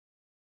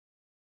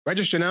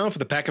Register now for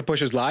the Packet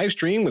Pushers live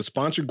stream with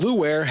sponsored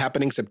Glueware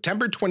happening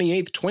September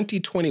 28th,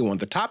 2021.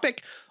 The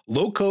topic,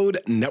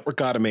 low-code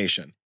network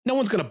automation. No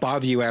one's going to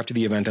bother you after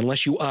the event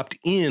unless you opt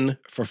in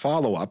for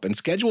follow-up, and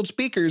scheduled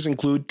speakers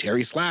include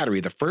Terry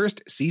Slattery, the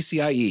first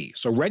CCIE.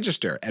 So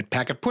register at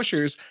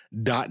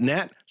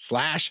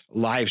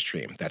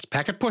packetpushers.net/livestream. That's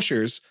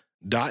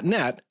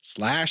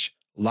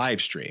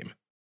packetpushers.net/livestream.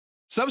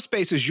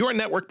 Subspace is your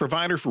network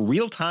provider for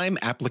real-time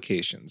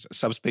applications.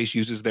 Subspace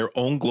uses their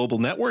own global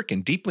network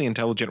and deeply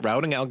intelligent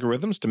routing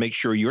algorithms to make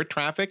sure your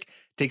traffic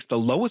takes the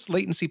lowest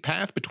latency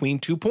path between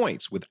 2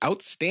 points with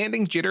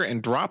outstanding jitter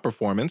and drop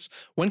performance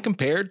when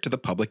compared to the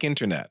public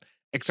internet.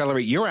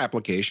 Accelerate your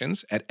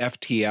applications at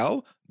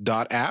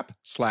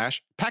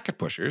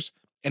ftl.app/packetpushers,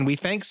 and we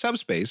thank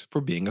Subspace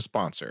for being a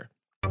sponsor.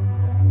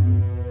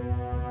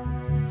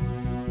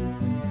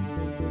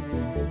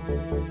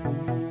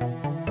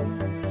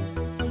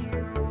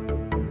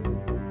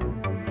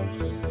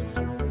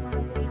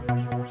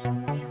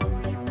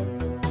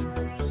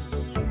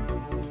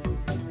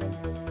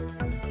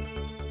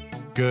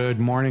 Good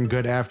morning,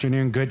 good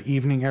afternoon, good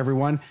evening,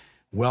 everyone.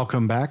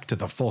 Welcome back to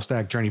the Full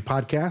Stack Journey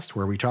podcast,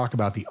 where we talk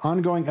about the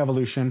ongoing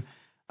evolution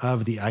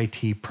of the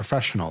IT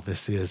professional.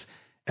 This is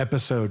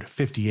episode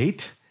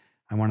 58.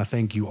 I want to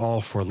thank you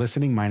all for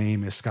listening. My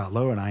name is Scott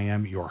Lowe, and I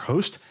am your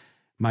host.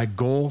 My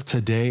goal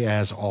today,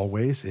 as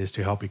always, is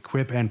to help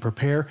equip and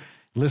prepare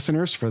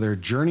listeners for their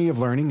journey of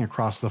learning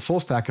across the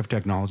full stack of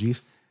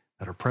technologies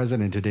that are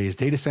present in today's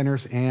data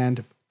centers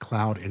and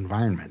cloud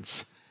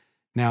environments.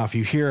 Now, if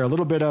you hear a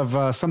little bit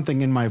of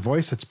something in my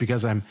voice, it's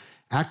because I'm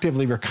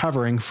actively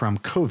recovering from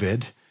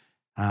COVID.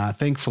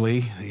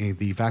 Thankfully,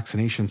 the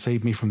vaccination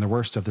saved me from the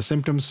worst of the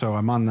symptoms, so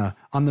I'm on the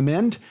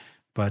mend.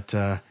 But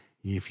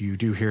if you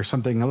do hear a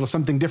little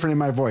something different in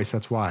my voice,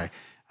 that's why.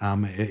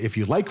 If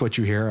you like what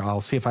you hear, I'll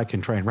see if I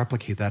can try and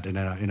replicate that in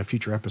a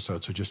future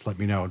episode. So just let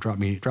me know. Drop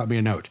me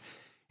a note.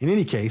 In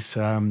any case,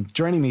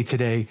 joining me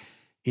today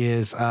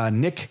is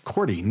Nick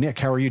Korte. Nick,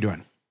 how are you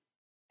doing?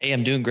 Hey,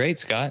 I'm doing great,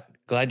 Scott.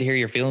 Glad to hear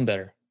you're feeling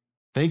better.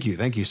 Thank you.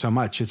 Thank you so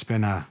much. It's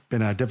been a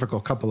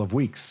difficult couple of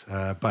weeks,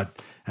 but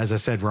as I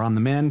said, we're on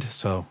the mend.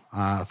 So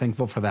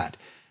thankful for that.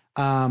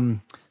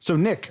 So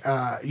Nick,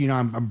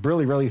 I'm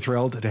really, really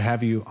thrilled to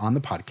have you on the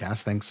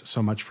podcast. Thanks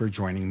so much for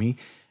joining me.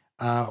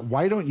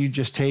 Why don't you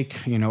just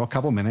take, a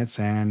couple minutes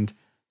and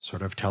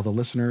sort of tell the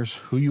listeners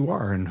who you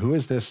are and who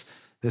is this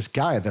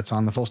guy that's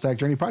on the Full Stack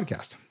Journey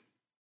podcast?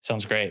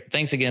 Sounds great.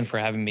 Thanks again for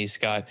having me,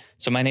 Scott.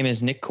 So my name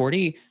is Nick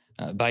Korte.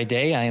 By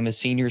day, I am a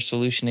senior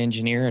solution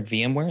engineer at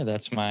VMware.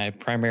 That's my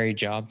primary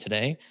job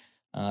today.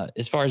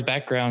 As far as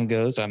background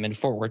goes, I'm in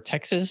Fort Worth,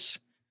 Texas,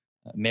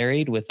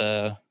 married with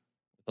a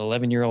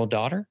 11-year-old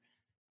daughter.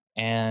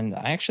 And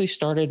I actually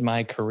started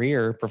my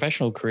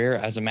professional career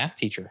as a math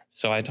teacher.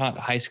 So I taught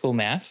high school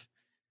math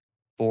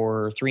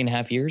for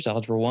 3.5 years,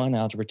 Algebra 1,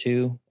 Algebra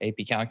 2,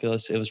 AP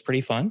Calculus. It was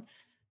pretty fun.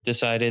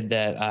 Decided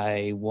that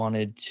I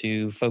wanted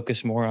to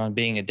focus more on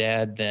being a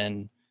dad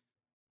than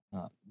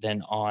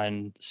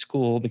on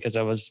school because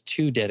I was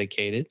too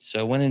dedicated. So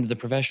I went into the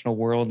professional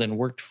world and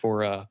worked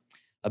for a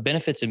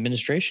benefits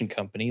administration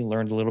company,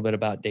 learned a little bit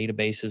about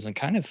databases, and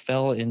kind of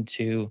fell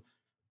into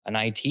an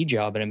IT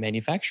job at a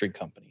manufacturing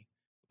company.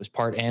 It was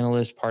part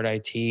analyst, part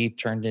IT,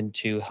 turned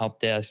into help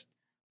desk,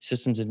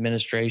 systems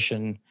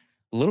administration,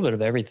 a little bit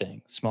of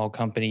everything. Small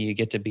company, you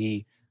get to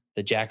be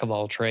the jack of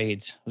all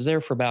trades. I was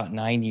there for about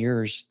 9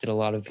 years, did a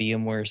lot of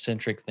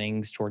VMware-centric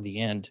things toward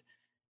the end,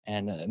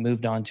 and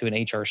moved on to an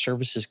HR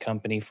services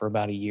company for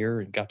about a year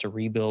and got to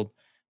rebuild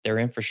their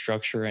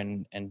infrastructure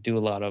and do a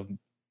lot of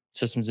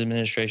systems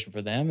administration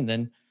for them, and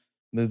then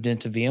moved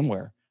into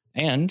VMware.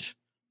 And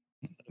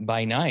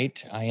by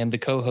night, I am the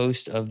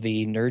co-host of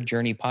the Nerd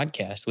Journey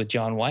podcast with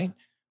John White,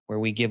 where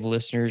we give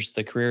listeners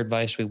the career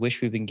advice we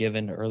wish we'd been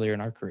given earlier in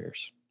our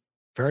careers.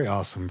 Very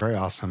awesome. Very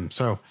awesome.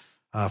 So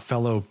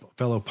fellow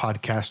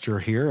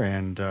podcaster here,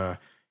 and,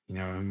 we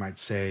might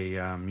say,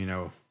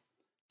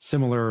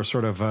 similar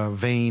sort of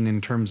vein in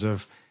terms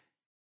of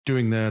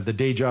doing the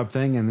day job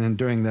thing and then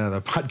doing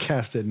the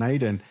podcast at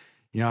night. And,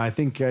 I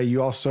think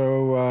you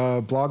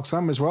also blog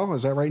some as well.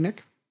 Is that right,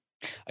 Nick?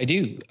 I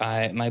do.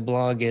 My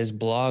blog is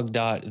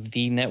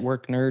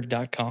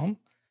blog.thenetworknerd.com.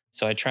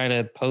 So I try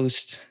to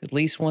post at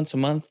least once a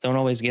month. Don't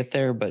always get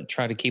there, but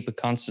try to keep a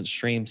constant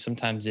stream.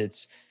 Sometimes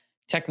it's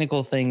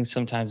technical things.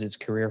 Sometimes it's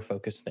career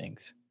focused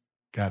things.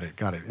 Got it.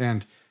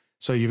 And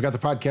so you've got the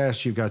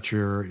podcast, you've got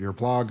your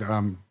blog.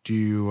 Do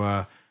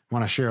you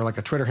want to share like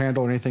a Twitter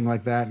handle or anything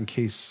like that in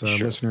case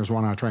Sure. listeners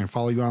want to try and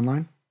follow you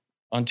online?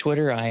 On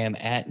Twitter, I am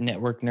at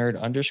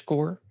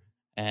networknerd_.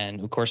 And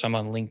of course, I'm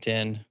on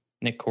LinkedIn,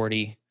 Nick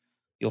Korte.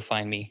 You'll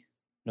find me.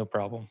 No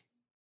problem.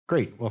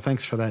 Great. Well,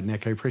 thanks for that,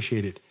 Nick. I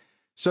appreciate it.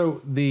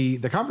 So the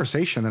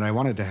conversation that I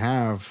wanted to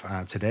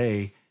have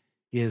today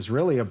is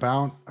really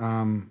about,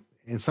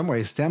 in some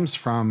ways, stems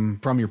from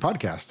your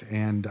podcast.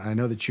 And I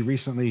know that you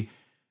recently,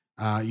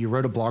 you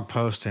wrote a blog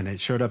post and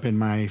it showed up in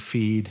my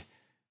feed.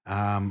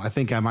 I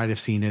think I might have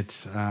seen it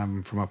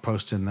from a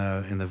post in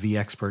the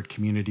vExpert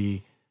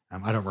community.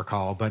 I don't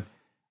recall, but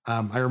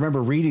I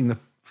remember reading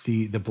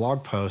the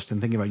blog post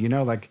and thinking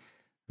about, like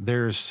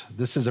this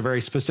is a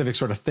very specific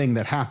sort of thing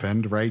that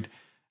happened, right?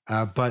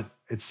 But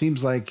it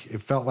seems like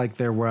it felt like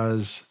there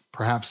was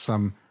perhaps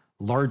some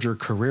larger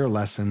career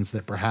lessons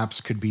that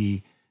perhaps could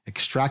be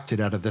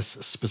extracted out of this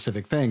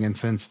specific thing. And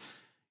since,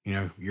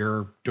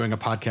 you're doing a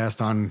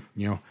podcast on,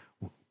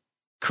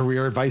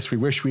 career advice we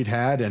wish we'd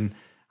had, and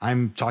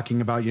I'm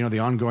talking about, the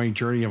ongoing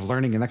journey of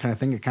learning and that kind of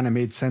thing, it kind of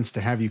made sense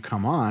to have you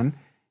come on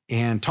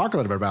and talk a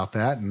little bit about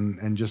that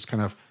and just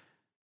kind of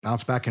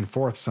bounce back and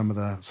forth some of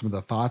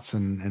the thoughts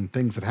and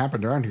things that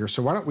happened around here.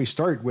 So why don't we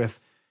start with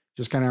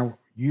just kind of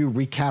you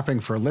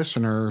recapping for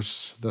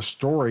listeners the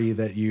story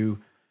that you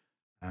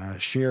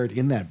shared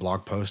in that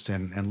blog post,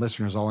 and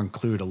listeners, I'll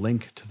include a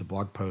link to the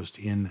blog post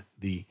in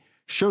the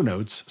show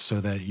notes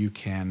so that you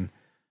can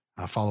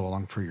follow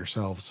along for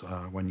yourselves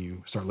when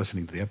you start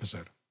listening to the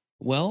episode.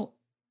 Well,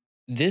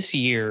 this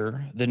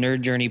year, the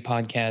Nerd Journey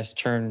podcast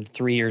turned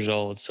 3 years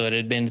old. So it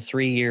had been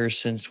 3 years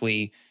since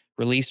we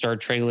released our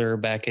trailer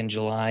back in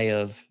July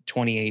of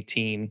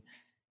 2018.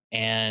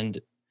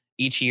 And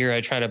each year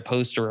I try to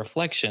post a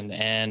reflection.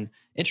 And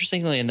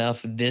interestingly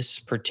enough, this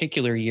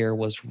particular year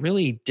was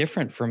really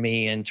different for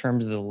me in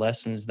terms of the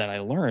lessons that I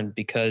learned,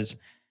 because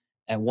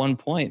at one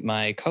point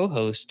my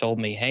co-host told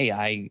me, hey,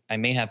 I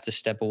may have to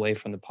step away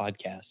from the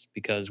podcast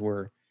because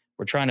we're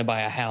trying to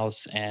buy a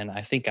house, and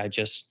I think I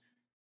just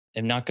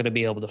am not going to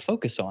be able to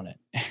focus on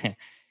it.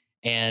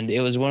 And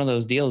it was one of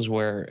those deals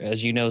where,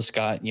 as you know,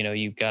 Scott,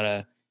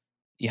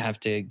 you have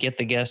to get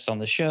the guest on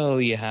the show,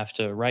 you have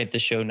to write the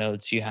show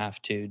notes, you have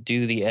to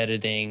do the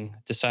editing,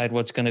 decide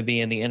what's going to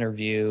be in the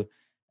interview,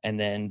 and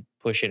then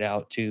push it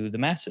out to the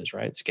masses,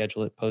 right?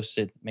 Schedule it, post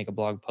it, make a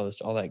blog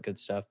post, all that good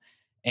stuff.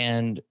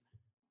 And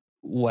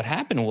what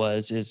happened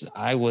is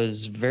I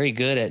was very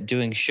good at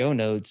doing show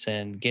notes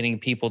and getting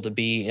people to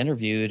be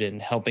interviewed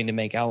and helping to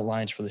make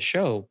outlines for the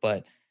show,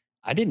 but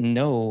I didn't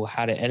know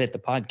how to edit the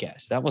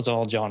podcast. That was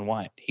all John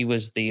White. He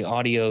was the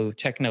audio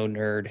techno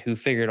nerd who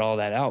figured all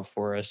that out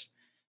for us,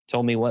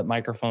 told me what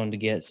microphone to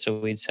get so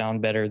we'd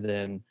sound better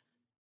than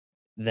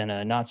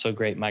a not so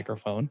great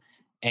microphone.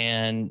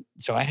 And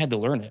so I had to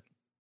learn it.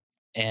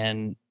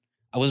 And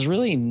I was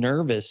really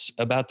nervous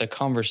about the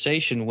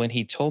conversation when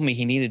he told me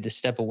he needed to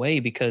step away,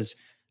 because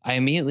I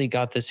immediately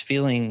got this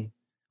feeling,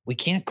 we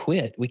can't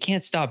quit. We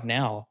can't stop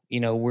now.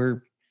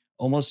 We're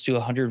almost to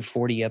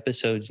 140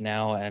 episodes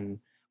now, and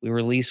we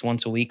release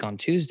once a week on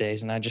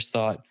Tuesdays. And I just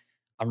thought,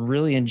 I'm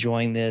really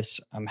enjoying this.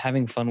 I'm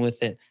having fun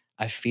with it.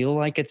 I feel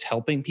like it's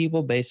helping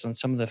people based on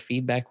some of the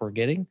feedback we're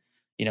getting.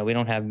 We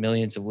don't have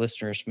millions of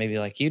listeners, maybe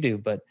like you do,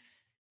 but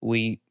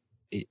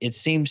it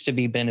seems to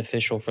be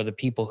beneficial for the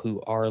people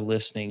who are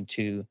listening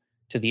to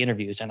the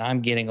interviews. And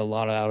I'm getting a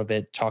lot out of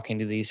it talking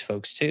to these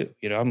folks too.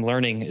 I'm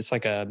learning. It's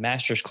like a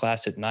master's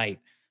class at night.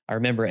 I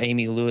remember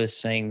Amy Lewis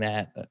saying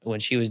that when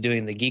she was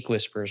doing the Geek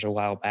Whispers a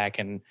while back,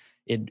 and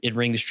it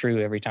rings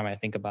true every time I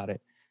think about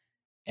it.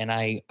 And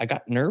I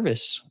got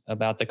nervous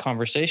about the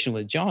conversation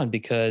with John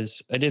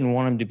because I didn't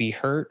want him to be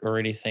hurt or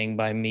anything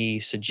by me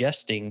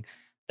suggesting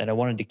that I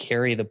wanted to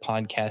carry the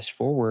podcast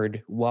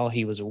forward while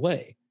he was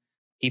away.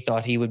 He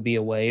thought he would be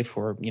away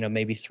for,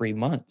 maybe 3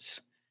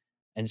 months.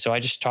 And so I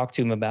just talked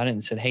to him about it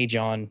and said, hey,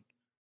 John,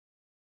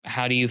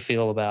 how do you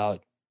feel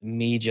about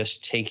me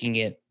just taking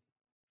it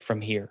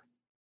from here?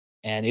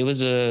 And it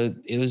was a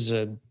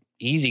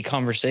easy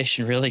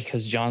conversation, really,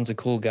 because John's a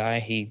cool guy.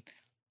 He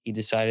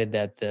decided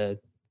that the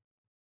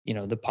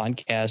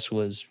podcast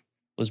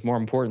was more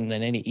important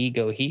than any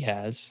ego he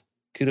has.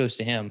 Kudos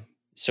to him.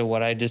 So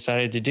what I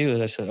decided to do is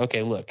I said,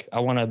 okay, look,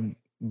 I want to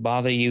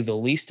bother you the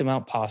least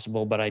amount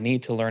possible, but I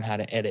need to learn how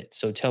to edit.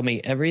 So tell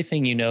me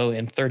everything you know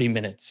in 30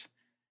 minutes.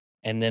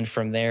 And then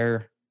from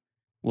there,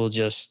 I'll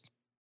just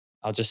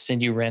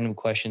send you random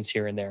questions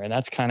here and there. And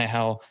that's kind of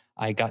how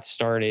I got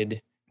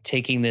started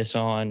taking this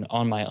on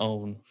my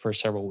own for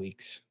several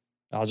weeks.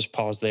 I'll just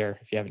pause there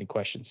if you have any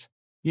questions.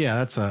 Yeah,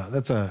 that's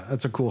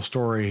a cool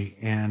story.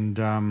 And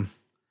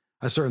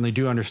I certainly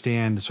do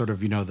understand sort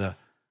of,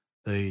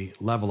 the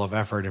level of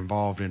effort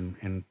involved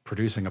in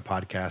producing a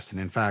podcast.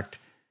 And in fact,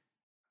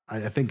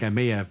 I think I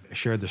may have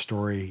shared the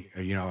story,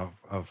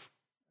 of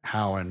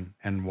how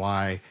and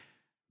why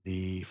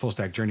the Full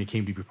Stack Journey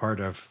came to be part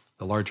of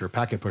the larger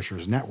Packet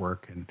Pushers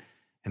network.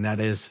 And that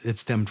is, it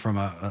stemmed from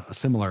a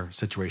similar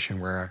situation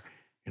where,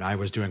 I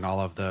was doing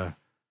all of the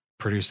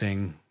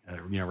producing,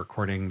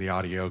 recording the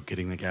audio,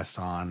 getting the guests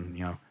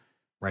on,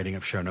 writing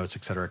up show notes,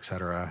 et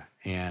cetera,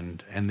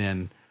 and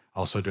then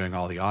also doing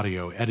all the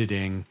audio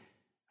editing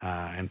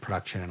and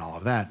production and all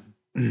of that.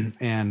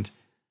 And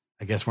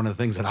I guess one of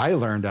the things that I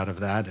learned out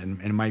of that,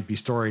 and it might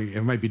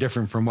be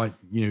different from what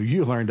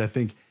you learned. I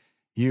think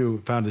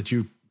you found that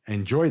you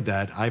enjoyed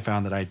that. I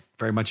found that I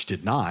very much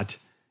did not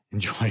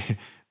enjoy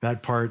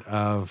that part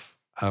of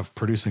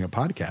producing a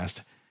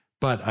podcast,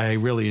 but I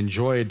really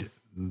enjoyed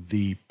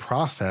the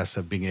process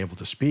of being able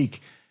to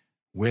speak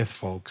with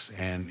folks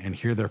and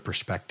hear their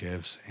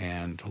perspectives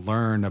and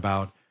learn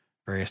about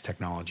various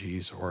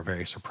technologies or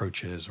various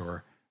approaches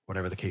or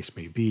whatever the case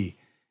may be.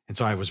 And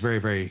so I was very,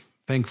 very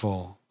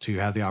thankful to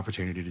have the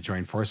opportunity to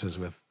join forces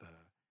with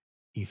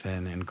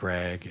Ethan and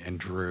Greg and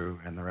Drew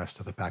and the rest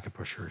of the Packet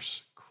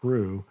Pushers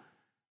crew,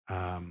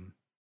 um,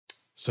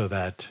 so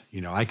that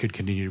I could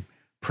continue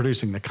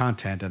producing the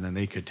content, and then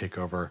they could take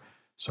over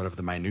sort of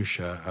the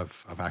minutia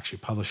of actually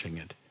publishing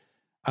it.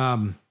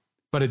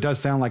 But it does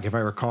sound like, if I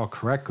recall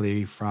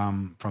correctly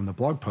from the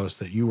blog post,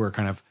 that you were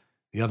kind of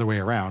the other way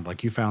around.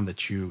 Like, you found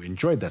that you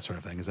enjoyed that sort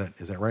of thing. Is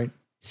that right?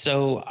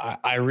 So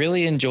I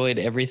really enjoyed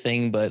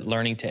everything but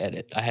learning to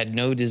edit. I had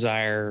no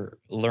desire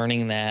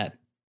learning that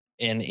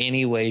in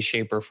any way,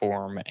 shape, or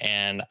form.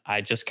 And I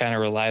just kind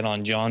of relied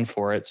on John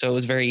for it. So it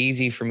was very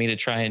easy for me to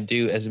try and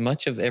do as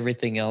much of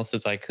everything else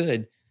as I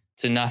could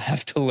to not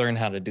have to learn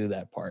how to do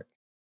that part.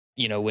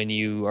 When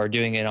you are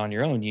doing it on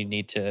your own, you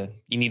need to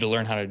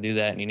learn how to do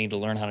that, and you need to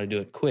learn how to do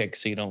it quick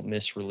so you don't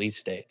miss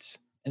release dates.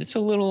 And it's a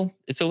little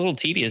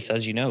tedious,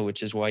 as you know,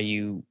 which is why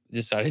you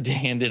decided to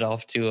hand it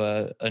off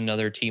to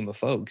another team of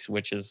folks,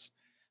 which is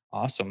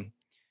awesome.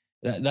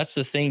 That's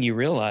the thing you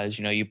realize,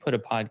 you put a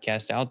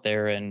podcast out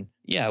there, and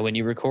yeah, when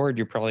you record,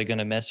 you're probably going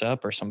to mess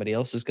up, or somebody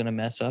else is going to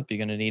mess up. You're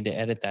going to need to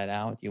edit that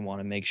out. You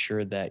want to make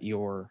sure that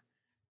your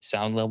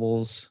sound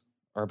levels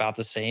are about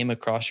the same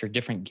across your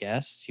different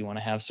guests. You want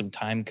to have some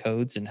time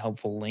codes and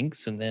helpful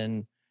links. And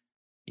then,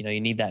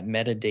 you need that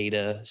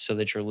metadata so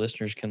that your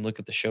listeners can look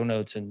at the show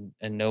notes and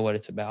know what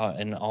it's about.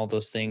 And all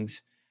those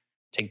things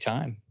take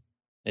time.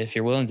 If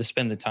you're willing to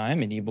spend the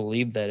time and you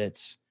believe that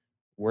it's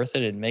worth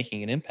it and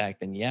making an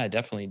impact, then yeah,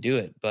 definitely do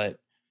it. But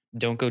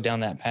don't go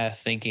down that path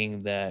thinking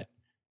that,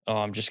 oh,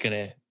 I'm just going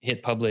to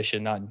hit publish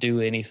and not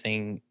do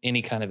anything,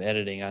 any kind of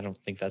editing. I don't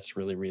think that's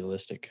really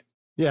realistic.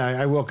 Yeah,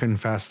 I will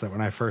confess that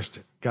when I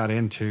first got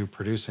into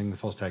producing the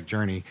Full Stack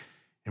Journey,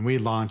 and we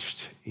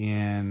launched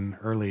in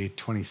early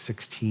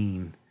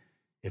 2016,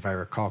 if I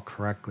recall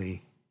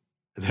correctly,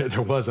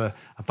 there was a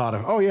thought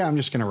of, oh yeah, I'm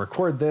just going to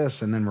record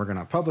this and then we're going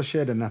to publish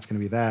it, and that's going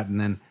to be that.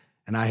 And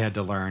I had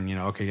to learn,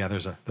 okay, yeah,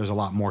 there's a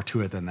lot more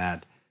to it than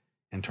that,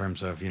 in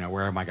terms of,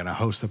 where am I going to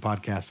host the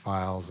podcast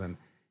files and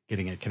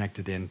getting it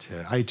connected into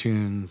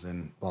iTunes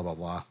and blah, blah,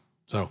 blah.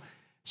 So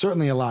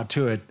certainly a lot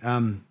to it.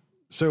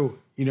 So,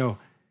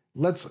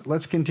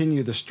 let's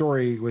continue the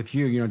story with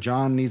you.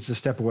 John needs to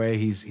step away.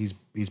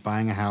 He's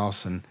buying a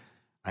house, and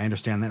I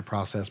understand that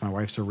process. My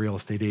wife's a real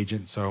estate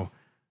agent, so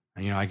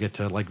I get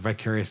to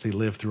vicariously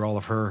live through all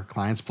of her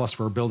clients. Plus,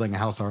 we're building a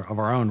house of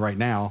our own right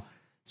now,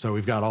 so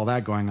we've got all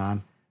that going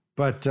on.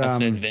 But that's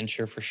an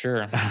adventure for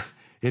sure.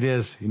 It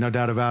is, no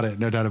doubt about it.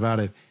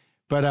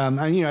 But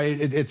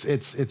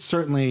it's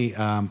certainly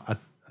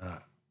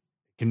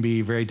can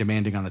be very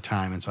demanding on the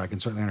time, and so I can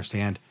certainly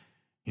understand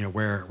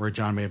where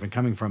John may have been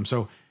coming from.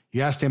 So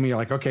you asked him, you're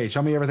like, okay,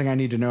 tell me everything I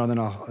need to know, and then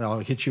I'll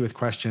hit you with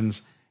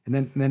questions.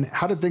 And then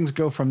how did things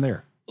go from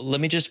there? Let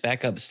me just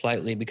back up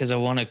slightly, because I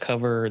want to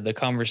cover the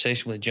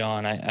conversation with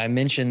John. I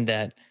mentioned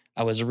that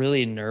I was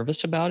really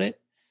nervous about it.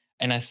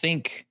 And I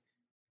think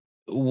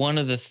one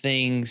of the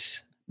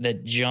things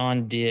that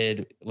John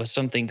did was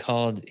something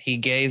called, he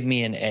gave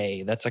me an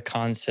A. That's a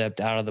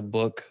concept out of the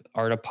book,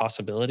 Art of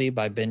Possibility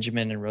by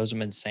Benjamin and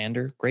Rosamund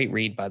Sander. Great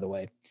read, by the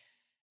way.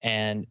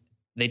 And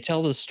they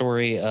tell the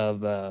story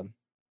of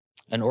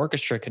an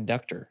orchestra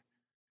conductor.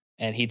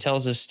 And he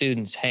tells his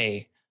students,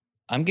 hey,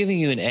 I'm giving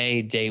you an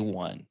A day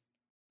one,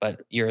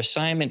 but your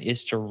assignment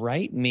is to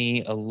write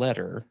me a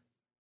letter.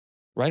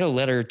 Write a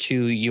letter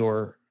to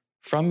your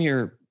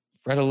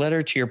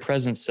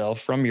present self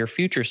from your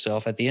future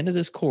self at the end of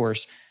this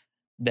course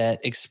that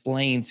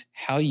explains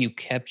how you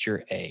kept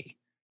your A,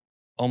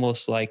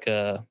 almost like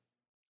a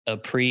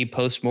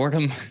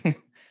pre-postmortem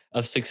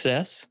of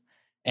success.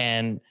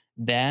 And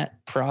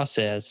that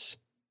process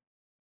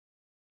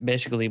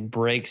basically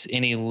breaks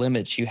any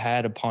limits you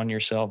had upon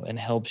yourself and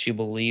helps you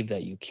believe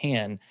that you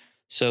can.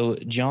 So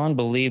John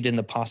believed in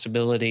the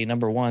possibility,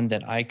 number one,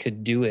 that I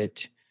could do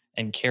it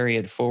and carry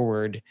it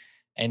forward.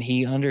 And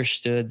he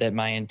understood that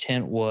my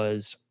intent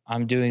was,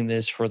 I'm doing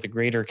this for the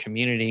greater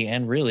community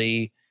and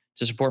really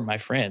to support my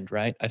friend,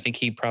 right? I think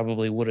he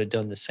probably would have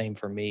done the same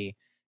for me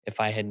if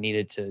I had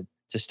needed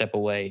to step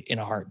away in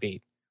a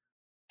heartbeat.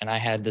 And I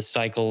had the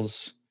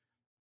cycles,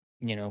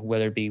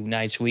 whether it be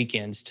nights,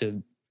 weekends,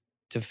 to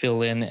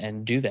fill in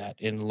and do that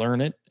and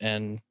learn it.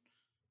 And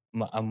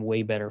I'm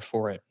way better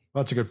for it.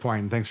 Well, that's a good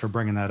point. And thanks for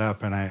bringing that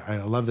up. And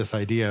I love this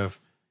idea of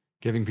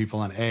giving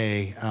people an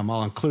A.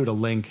 I'll include a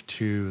link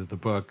to the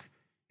book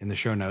in the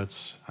show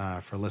notes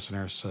for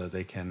listeners so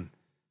they can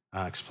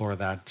explore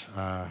that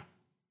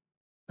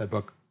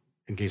book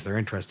in case they're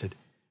interested.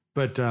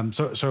 But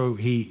so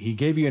he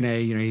gave you an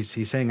A.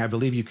 He's saying, I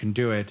believe you can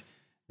do it.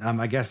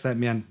 I guess that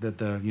meant that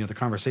the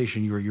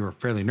conversation, you were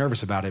fairly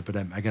nervous about it, but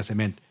I guess it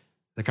meant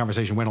the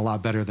conversation went a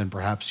lot better than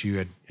perhaps you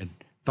had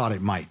thought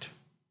it might.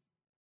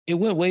 It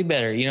went way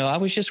better. I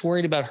was just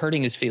worried about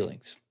hurting his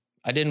feelings.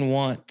 I didn't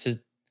want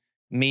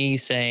me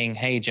saying,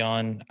 hey,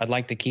 John, I'd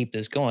like to keep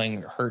this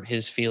going, hurt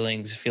his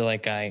feelings, feel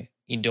like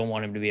you don't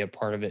want him to be a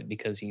part of it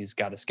because he's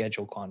got a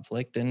schedule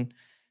conflict. And,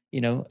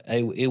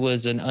 it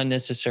was an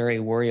unnecessary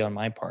worry on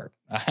my part.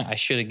 I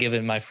should have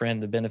given my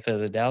friend the benefit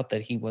of the doubt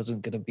that he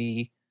wasn't going to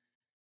be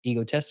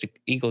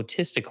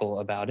egotistical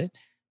about it.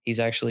 He's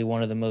actually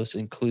one of the most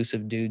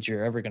inclusive dudes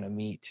you're ever going to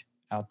meet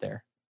out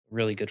there.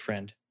 Really good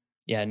friend.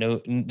 Yeah,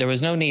 there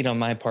was no need on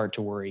my part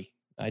to worry.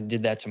 I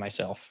did that to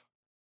myself.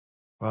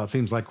 Well, it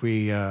seems like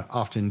we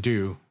often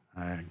do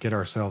get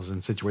ourselves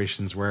in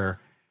situations where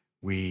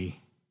we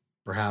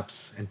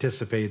perhaps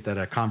anticipate that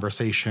a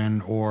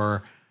conversation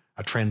or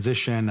a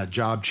transition, a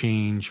job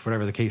change,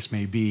 whatever the case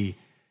may be,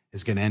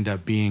 is going to end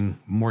up being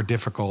more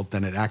difficult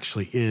than it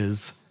actually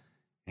is.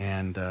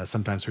 And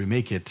sometimes we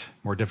make it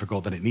more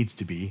difficult than it needs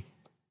to be.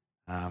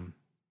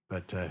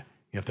 But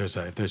if there's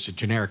a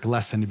generic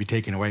lesson to be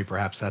taken away,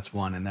 perhaps that's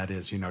one, and that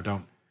is,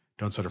 don't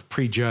sort of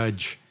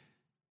prejudge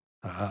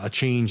a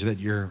change that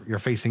you're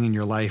facing in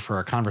your life or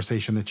a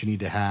conversation that you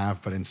need to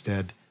have, but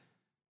instead,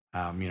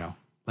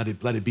 let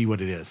it be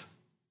what it is.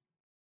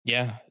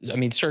 Yeah, I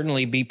mean,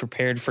 certainly be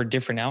prepared for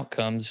different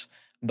outcomes,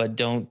 but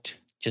don't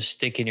just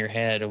stick in your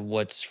head of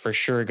what's for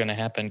sure going to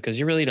happen, because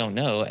you really don't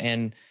know.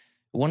 And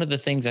one of the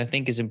things I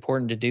think is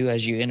important to do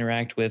as you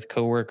interact with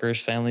coworkers,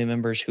 family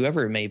members,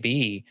 whoever it may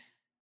be,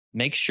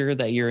 make sure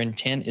that your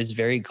intent is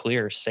very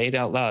clear. Say it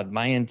out loud.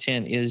 My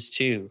intent is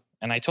to,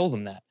 and I told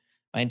him that.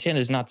 My intent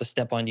is not to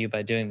step on you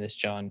by doing this,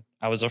 John.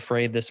 I was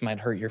afraid this might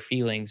hurt your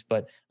feelings,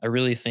 but I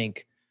really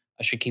think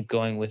I should keep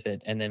going with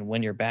it. And then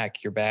when you're back,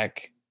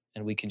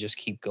 and we can just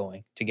keep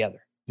going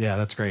together. Yeah,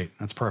 that's great.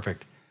 That's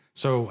perfect.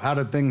 So how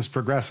did things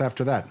progress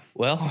after that?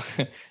 Well,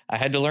 I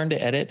had to learn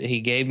to edit.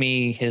 He gave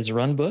me his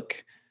run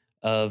book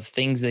of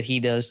things that he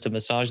does to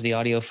massage the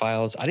audio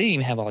files. I didn't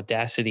even have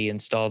Audacity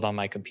installed on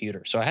my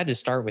computer, so I had to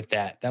start with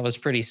that. That was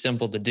pretty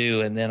simple to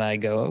do. And then I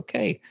go,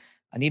 okay,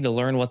 I need to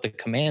learn what the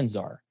commands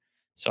are.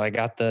 So I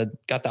got the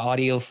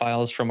audio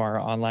files from our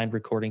online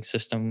recording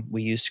system.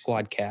 We use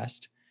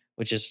Squadcast,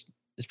 which is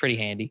pretty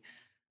handy.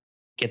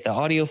 Get the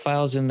audio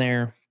files in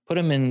there, put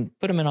them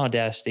in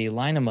Audacity,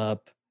 line them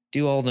up,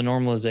 do all the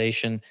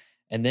normalization,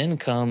 and then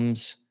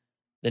comes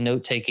the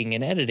note-taking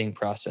and editing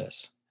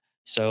process.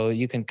 So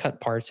you can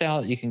cut parts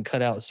out, you can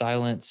cut out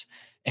silence.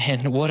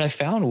 And what I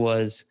found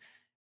was,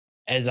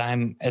 as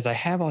I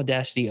have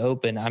Audacity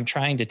open, I'm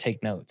trying to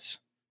take notes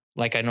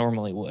like I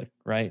normally would,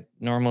 right?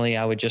 Normally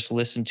I would just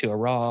listen to a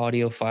raw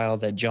audio file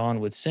that John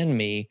would send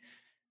me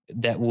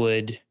that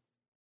would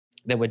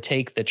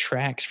take the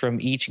tracks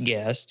from each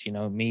guest,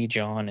 me,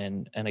 John,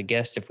 and a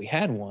guest if we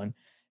had one,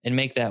 and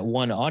make that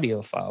one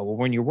audio file. Well,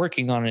 when you're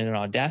working on it in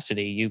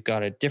Audacity, you've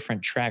got a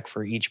different track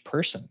for each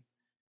person.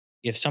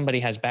 If somebody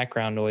has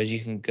background noise,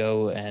 you can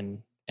go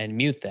and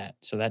mute that.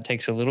 So that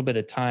takes a little bit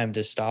of time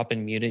to stop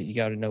and mute it. You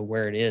got to know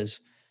where it is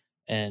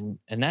and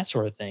that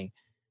sort of thing.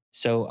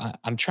 So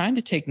I'm trying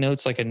to take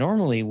notes like I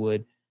normally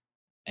would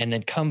and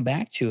then come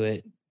back to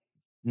it,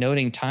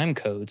 noting time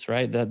codes,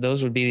 right?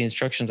 Those would be the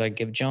instructions I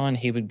give John.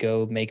 He would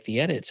go make the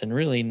edits and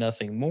really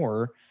nothing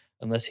more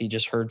unless he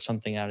just heard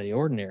something out of the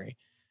ordinary.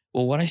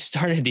 Well, what I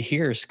started to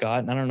hear, Scott,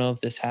 and I don't know if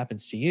this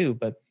happens to you,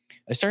 but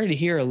I started to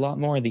hear a lot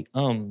more of the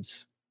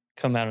ums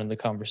come out in the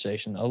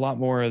conversation, a lot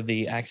more of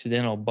the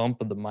accidental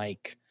bump of the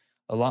mic,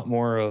 a lot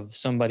more of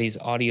somebody's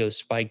audio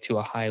spike to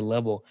a high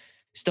level,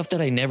 stuff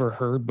that I never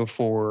heard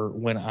before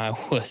when I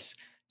was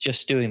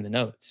just doing the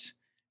notes.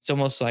 It's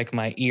almost like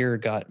my ear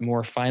got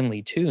more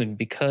finely tuned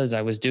because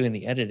I was doing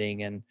the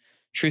editing. And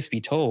truth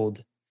be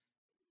told,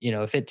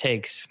 if it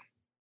takes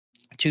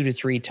 2 to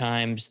 3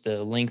 times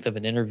the length of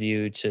an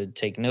interview to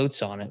take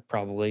notes on it,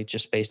 probably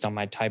just based on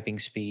my typing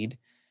speed,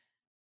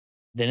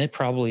 then it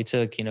probably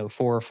took, 4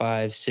 or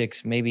 5,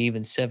 6, maybe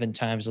even 7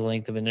 times the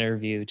length of an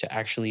interview to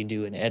actually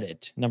do an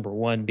edit. Number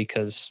one,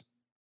 because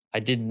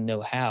I didn't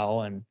know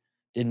how and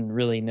didn't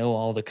really know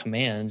all the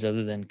commands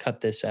other than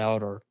cut this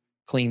out or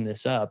clean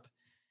this up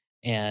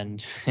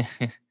and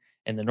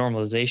and the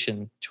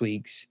normalization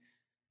tweaks.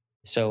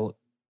 So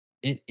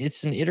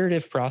it's an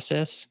iterative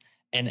process.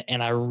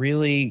 And I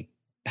really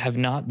have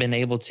not been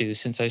able to,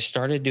 since I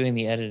started doing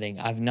the editing,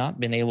 I've not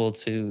been able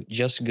to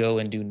just go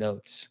and do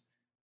notes.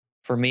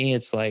 For me,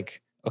 it's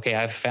like, okay,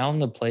 I've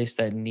found the place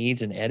that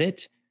needs an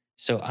edit.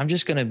 So I'm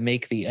just going to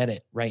make the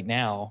edit right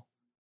now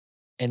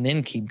and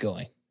then keep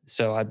going.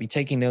 So I'd be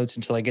taking notes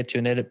until I get to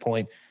an edit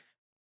point,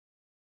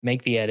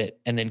 make the edit,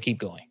 and then keep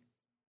going.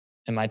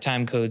 And my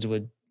time codes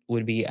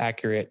would be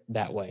accurate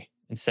that way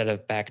instead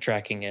of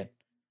backtracking it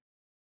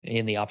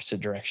in the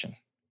opposite direction.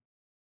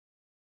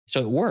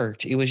 So it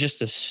worked. It was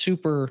just a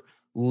super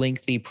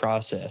lengthy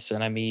process.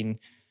 And I mean,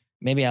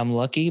 maybe I'm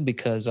lucky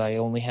because I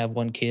only have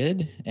one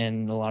kid,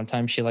 and a lot of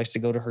times she likes to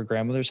go to her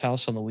grandmother's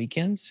house on the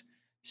weekends.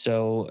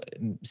 So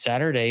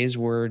Saturdays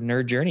were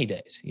nerd journey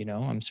days.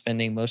 I'm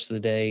spending most of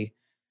the day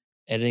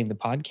editing the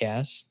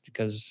podcast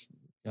because,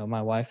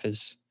 my wife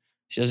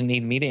she doesn't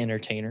need me to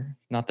entertain her.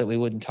 Not that we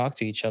wouldn't talk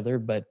to each other,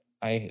 but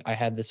I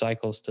had the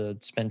cycles to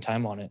spend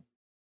time on it.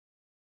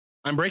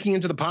 I'm breaking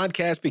into the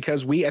podcast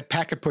because we at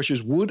Packet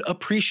Pushers would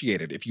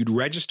appreciate it if you'd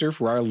register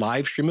for our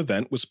live stream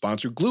event with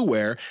sponsor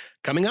Glueware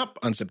coming up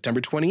on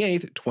September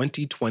 28th,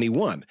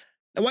 2021.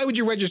 Now, why would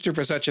you register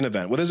for such an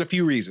event? Well, there's a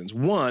few reasons.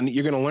 One,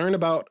 you're going to learn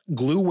about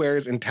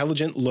Glueware's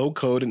intelligent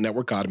low-code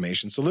network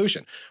automation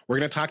solution. We're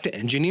going to talk to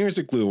engineers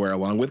at Glueware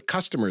along with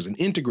customers and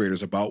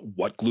integrators about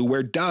what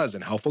Glueware does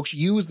and how folks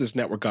use this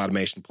network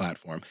automation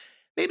platform.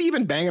 Maybe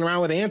even banging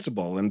around with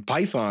Ansible and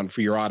Python for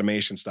your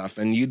automation stuff,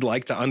 and you'd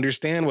like to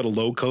understand what a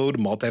low-code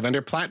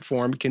multi-vendor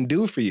platform can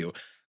do for you.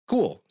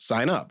 Cool.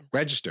 Sign up,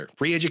 register,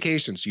 free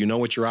education so you know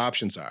what your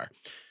options are.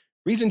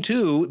 Reason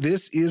two,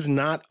 this is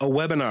not a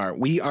webinar.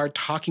 We are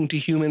talking to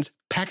humans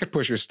packet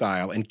pusher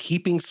style and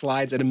keeping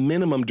slides at a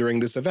minimum during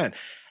this event.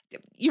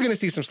 You're going to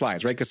see some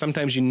slides, right? Because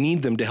sometimes you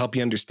need them to help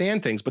you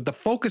understand things. But the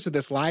focus of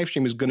this live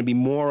stream is going to be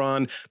more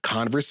on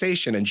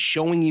conversation and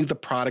showing you the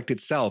product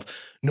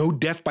itself. No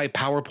death by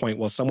PowerPoint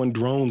while someone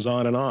drones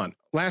on and on.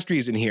 Last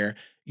reason here,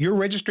 your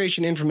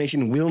registration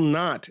information will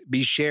not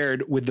be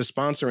shared with the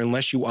sponsor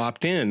unless you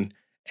opt in.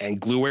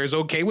 And Glueware's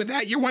okay with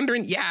that? You're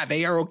wondering? Yeah,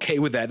 they are okay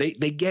with that. They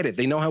get it.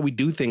 They know how we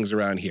do things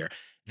around here.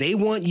 They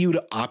want you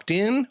to opt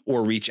in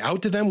or reach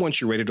out to them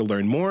once you're ready to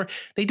learn more.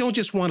 They don't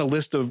just want a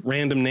list of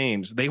random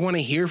names. They want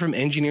to hear from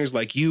engineers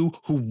like you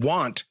who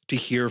want to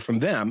hear from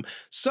them.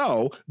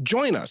 So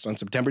join us on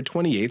September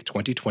 28th,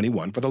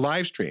 2021 for the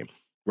live stream.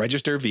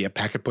 Register via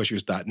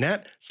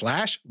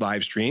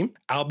packetpushers.net/livestream.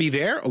 I'll be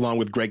there along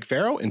with Greg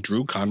Farrow and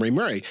Drew Conray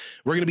Murray.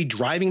 We're going to be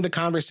driving the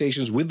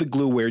conversations with the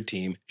Glueware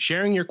team,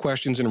 sharing your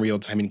questions in real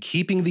time, and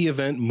keeping the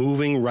event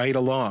moving right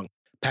along.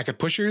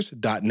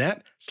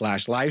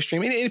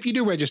 packetpushers.net/livestream. And if you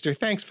do register,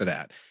 thanks for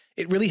that.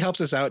 It really helps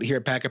us out here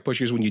at Packet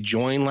Pushers when you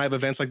join live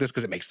events like this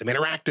because it makes them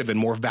interactive and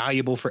more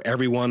valuable for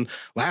everyone.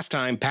 Last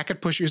time,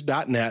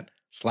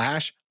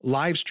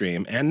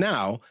 packetpushers.net/livestream. And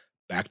now,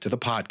 back to the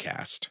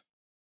podcast.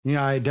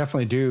 I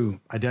definitely do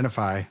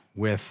identify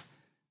with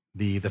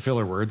the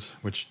filler words,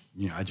 which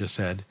I just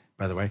said,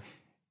 by the way.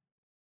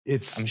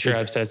 I'm sure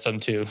I've said some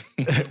too.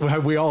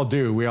 We all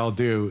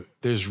do.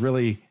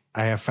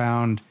 I have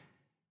found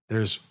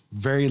there's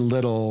very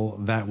little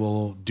that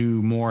will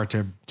do more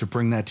to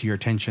bring that to your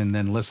attention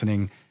than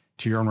listening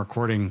to your own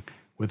recording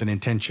with an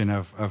intention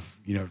of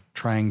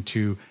trying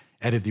to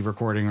edit the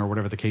recording or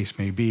whatever the case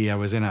may be. I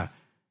was in a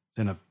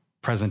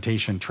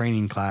presentation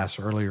training class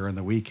earlier in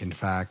the week, in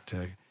fact,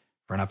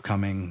 for an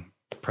upcoming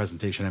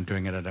presentation I'm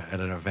doing at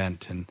an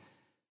event, and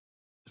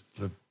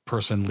the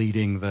person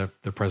leading the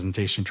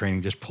presentation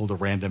training just pulled a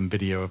random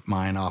video of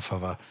mine off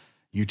of a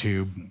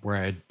YouTube where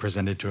I had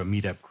presented to a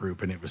meetup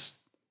group, and it was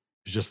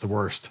just the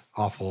worst,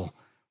 awful,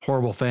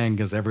 horrible thing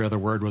because every other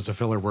word was a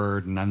filler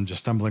word, and I'm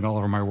just stumbling all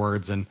over my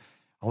words and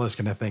all this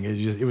kind of thing.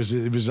 It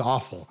was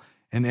awful.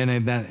 And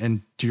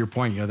to your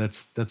point,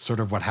 that's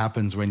sort of what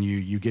happens when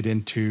you get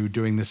into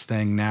doing this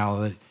thing now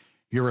that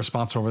you're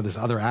responsible for this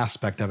other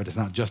aspect of it. It's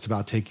not just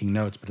about taking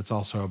notes, but it's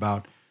also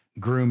about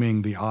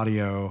grooming the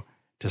audio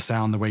to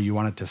sound the way you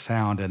want it to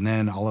sound. And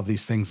then all of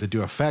these things that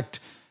do affect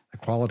the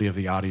quality of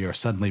the audio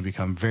suddenly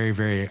become very,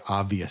 very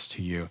obvious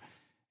to you.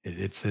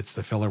 It's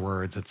the filler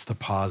words, it's the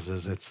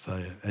pauses, it's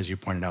the, as you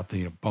pointed out,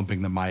 the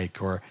bumping the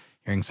mic or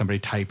hearing somebody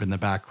type in the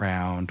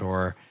background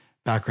or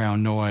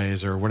background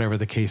noise or whatever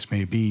the case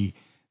may be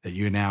that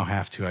you now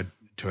have to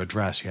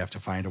address. You have to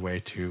find a way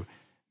to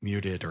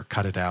mute it or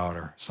cut it out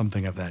or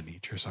something of that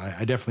nature. So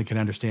I definitely can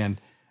understand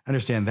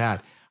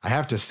that. I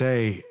have to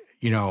say,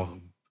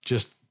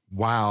 just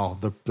wow,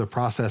 the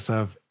process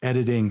of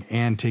editing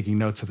and taking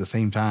notes at the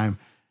same time,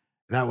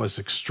 that was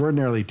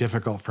extraordinarily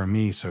difficult for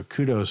me. So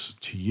kudos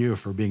to you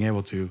for being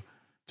able to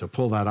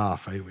pull that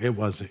off. It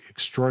was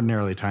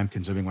extraordinarily time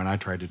consuming when I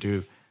tried to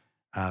do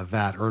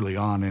that early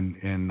on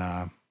in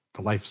the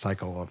life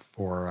cycle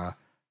for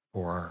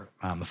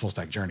the full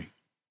stack journey.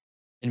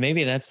 And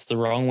maybe that's the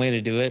wrong way to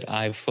do it.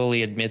 I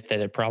fully admit that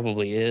it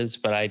probably is,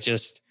 but I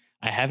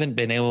haven't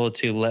been able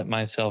to let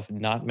myself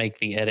not make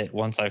the edit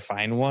once I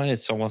find one.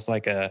 It's almost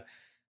like a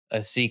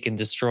seek and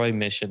destroy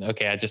mission.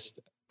 Okay,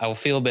 I will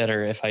feel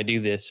better if I do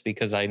this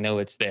because I know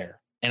it's there.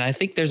 And I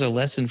think there's a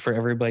lesson for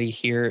everybody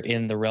here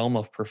in the realm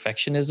of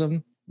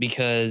perfectionism,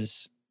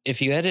 because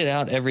if you edit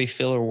out every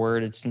filler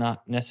word, it's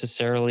not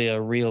necessarily a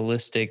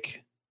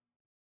realistic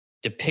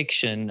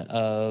depiction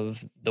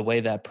of the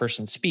way that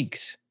person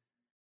speaks.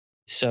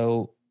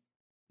 So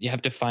you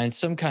have to find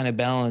some kind of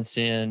balance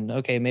in,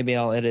 okay, maybe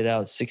I'll edit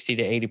out 60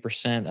 to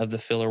 80% of the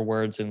filler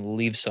words and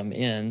leave some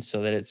in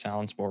so that it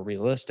sounds more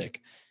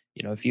realistic.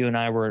 If you and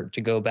I were to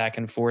go back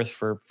and forth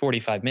for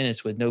 45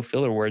 minutes with no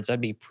filler words,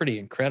 that'd be pretty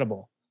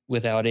incredible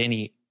without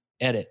any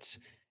edits.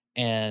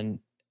 And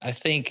I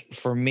think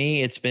for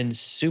me, it's been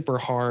super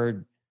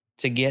hard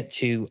to get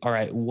to, all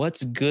right,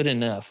 what's good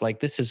enough?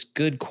 Like, this is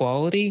good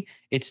quality.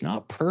 It's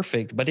not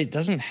perfect, but it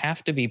doesn't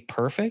have to be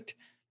perfect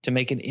to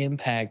make an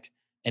impact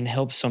and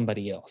help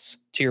somebody else.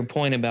 To your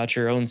point about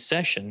your own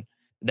session,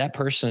 that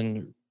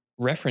person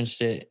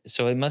referenced it,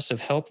 so it must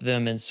have helped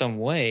them in some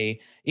way.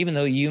 Even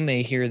though you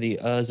may hear the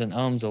uhs and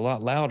ums a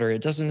lot louder,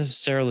 it doesn't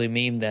necessarily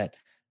mean that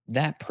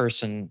that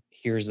person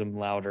hears them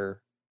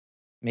louder.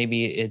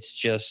 Maybe it's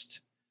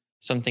just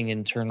something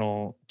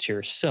internal to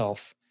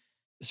yourself.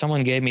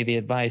 Someone gave me the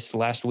advice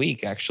last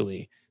week,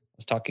 actually. I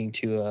was talking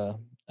to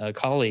a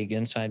colleague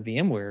inside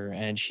VMware,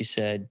 and she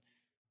said,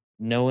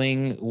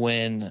 knowing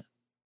when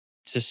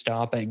to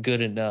stop at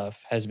good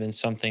enough has been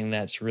something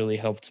that's really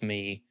helped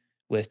me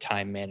with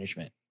time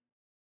management.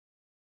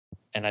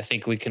 And I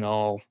think we can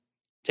all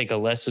take a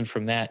lesson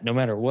from that, no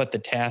matter what the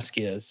task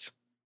is.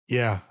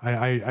 Yeah,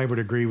 I would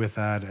agree with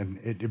that. And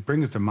it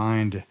brings to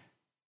mind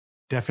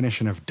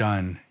definition of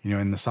done.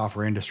 In the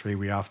software industry,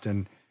 we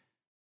often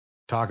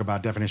talk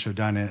about definition of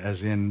done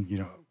as in,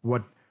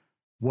 what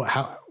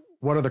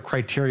are the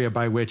criteria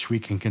by which we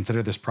can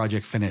consider this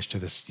project finished, or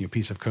this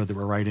piece of code that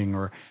we're writing,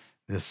 or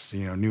this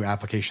new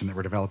application that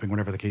we're developing,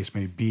 whatever the case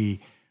may be.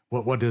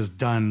 What does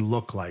done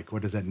look like?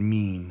 What does that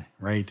mean,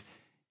 right?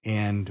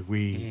 And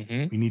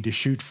we need to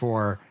shoot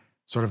for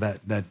sort of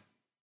that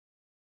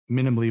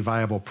minimally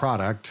viable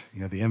product,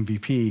 the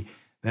MVP.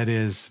 That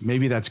is,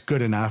 maybe that's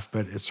good enough,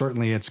 but it's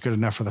good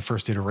enough for the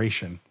first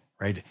iteration,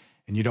 right?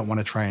 And you don't want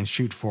to try and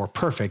shoot for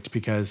perfect,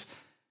 because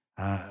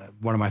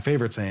one of my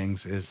favorite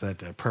sayings is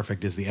that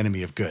perfect is the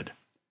enemy of good,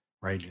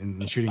 right?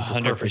 And shooting for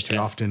 100%.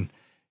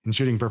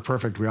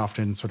 Perfect, we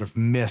often sort of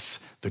miss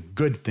the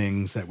good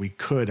things that we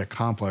could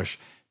accomplish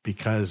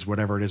because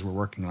whatever it is we're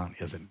working on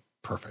isn't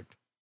perfect.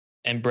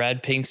 And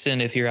Brad Pinkson,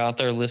 if you're out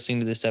there listening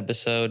to this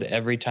episode,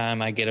 every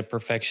time I get a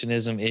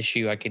perfectionism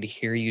issue, I could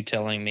hear you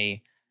telling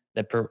me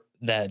that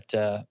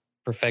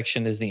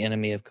perfection is the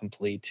enemy of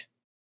complete.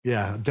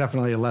 Yeah,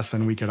 definitely a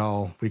lesson we could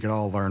all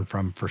learn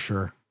from, for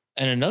sure.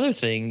 And another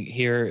thing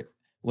here,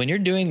 when you're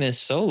doing this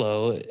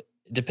solo,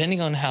 depending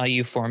on how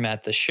you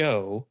format the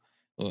show,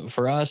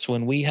 for us,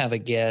 when we have a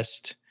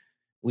guest,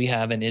 we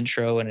have an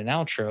intro and an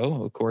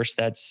outro. Of course,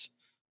 that's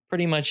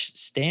pretty much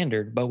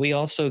standard, but we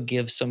also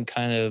give some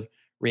kind of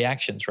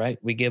reactions, right?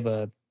 We give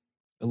a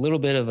little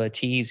bit of a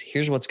tease.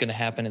 Here's what's going to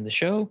happen in the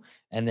show.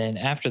 And then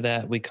after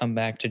that, we come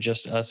back to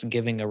just us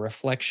giving a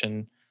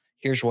reflection.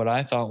 Here's what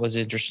I thought was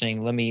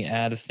interesting. Let me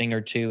add a thing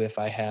or two if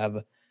I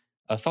have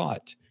a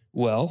thought.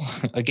 Well,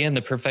 again,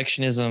 the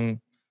perfectionism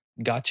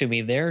got to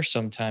me there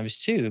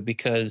sometimes too,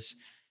 because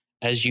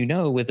as you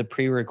know, with a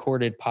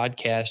pre-recorded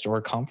podcast or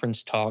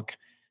conference talk,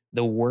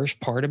 the worst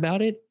part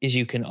about it is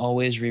you can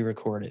always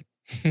re-record it.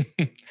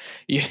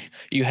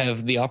 you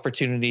have the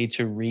opportunity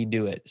to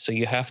redo it. So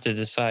you have to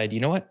decide, you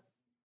know what?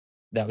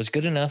 That was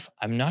good enough.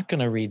 I'm not going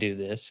to redo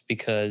this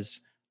because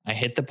I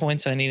hit the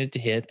points I needed to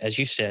hit, as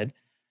you said,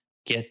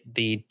 get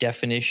the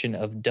definition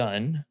of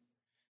done.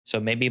 So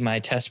maybe my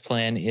test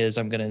plan is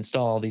I'm going to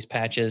install these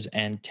patches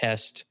and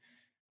test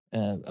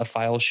a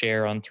file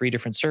share on 3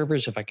 different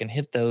servers. If I can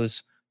hit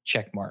those,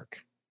 check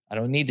mark. I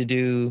don't need to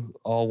do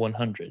all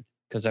 100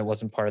 because that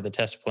wasn't part of the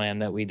test plan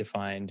that we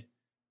defined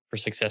for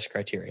success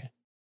criteria.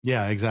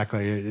 Yeah,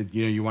 exactly.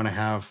 You want to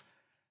have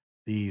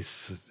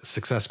these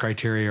success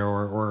criteria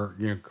or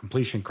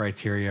completion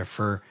criteria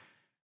for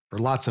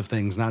lots of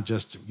things, not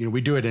just,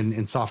 we do it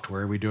in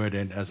software. We do it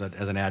as an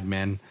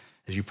admin,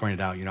 as you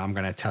pointed out. I'm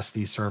going to test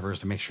these servers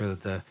to make sure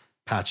that the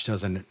patch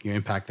doesn't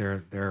impact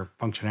their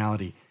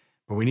functionality.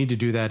 But we need to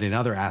do that in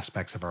other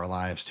aspects of our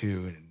lives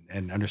too,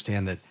 and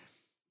understand that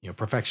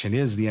perfection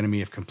is the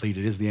enemy of complete.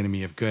 It is the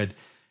enemy of good.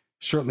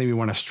 Certainly, we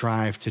want to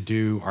strive to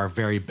do our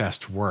very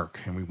best work,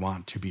 and we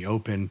want to be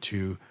open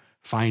to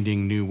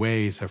finding new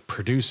ways of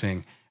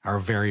producing our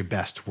very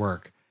best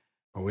work.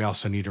 But we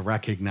also need to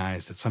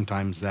recognize that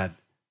sometimes that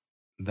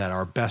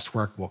our best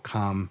work will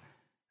come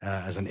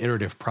as an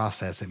iterative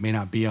process. It may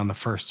not be on the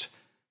first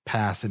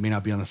pass, it may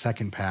not be on the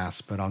second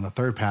pass, but on the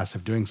third pass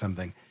of doing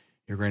something,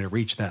 you're going to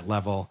reach that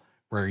level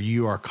where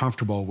you are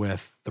comfortable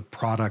with the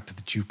product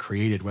that you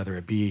created, whether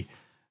it be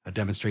a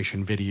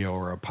demonstration video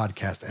or a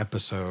podcast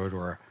episode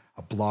or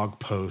a blog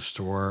post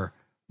or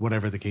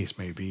whatever the case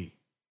may be.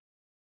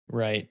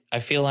 Right. I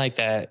feel like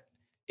that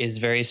is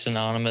very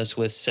synonymous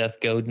with Seth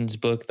Godin's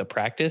book, The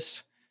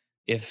Practice.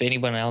 If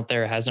anyone out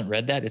there hasn't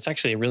read that, it's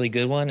actually a really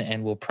good one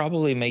and will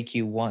probably make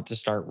you want to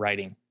start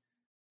writing,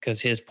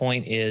 because his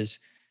point is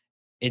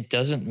it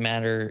doesn't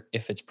matter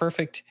if it's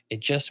perfect. It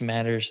just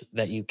matters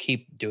that you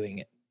keep doing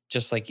it,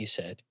 just like you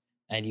said,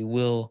 and you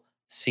will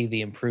see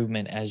the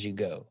improvement as you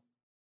go.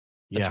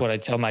 That's what I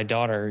tell my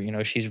daughter.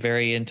 She's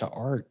very into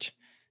art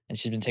and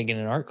she's been taking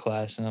an art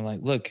class. And I'm like,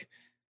 look,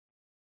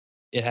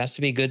 it has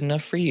to be good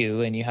enough for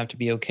you and you have to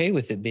be okay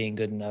with it being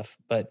good enough.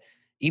 But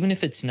even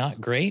if it's not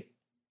great,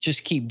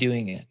 just keep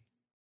doing it.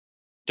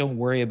 Don't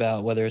worry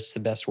about whether it's the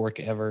best work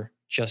ever.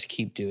 Just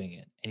keep doing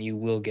it and you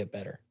will get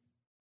better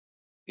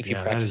if you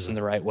practice in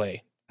the right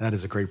way. That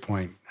is a great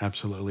point.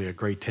 Absolutely a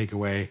great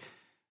takeaway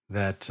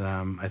that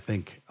I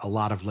think a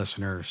lot of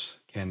listeners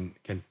can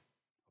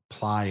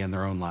apply in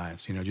their own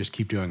lives. Just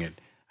keep doing it.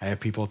 I have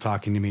people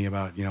talking to me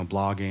about,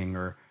 blogging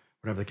or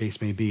whatever the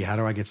case may be. How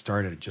do I get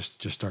started?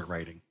 Just start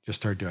writing. Just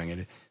start doing it.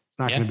 It's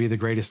not going to be the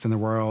greatest in the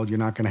world. You're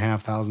not going to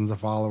have thousands of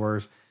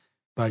followers,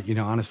 but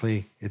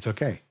honestly, it's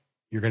okay.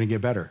 You're going to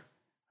get better.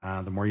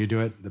 The more you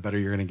do it, the better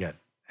you're going to get.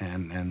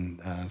 And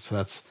so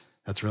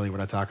that's really what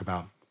I talk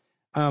about.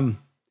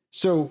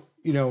 So,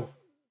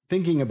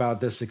 thinking about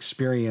this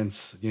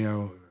experience,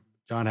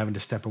 John having to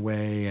step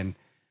away and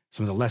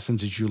some of the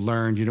lessons that you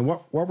learned,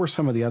 what were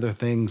some of the other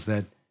things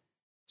that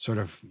sort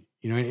of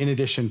in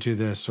addition to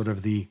the sort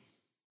of the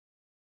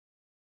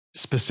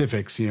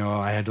specifics,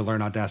 I had to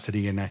learn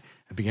Audacity, and I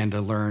began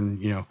to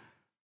learn,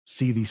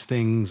 see these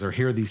things or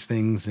hear these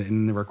things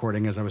in the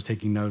recording as I was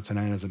taking notes and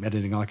as I'm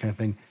editing, all that kind of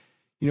thing.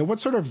 What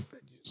sort of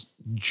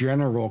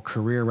general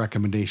career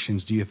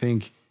recommendations do you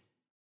think,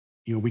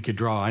 we could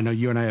draw? I know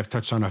you and I have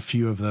touched on a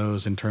few of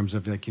those in terms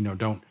of like,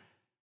 don't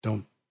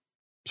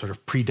sort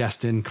of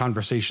predestine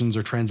conversations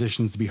or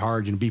transitions to be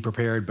hard, be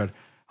prepared, but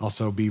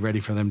also be ready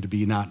for them to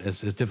be not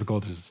as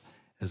difficult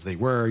as they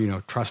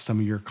were. Trust some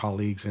of your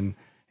colleagues and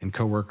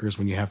coworkers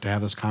when you have to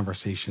have those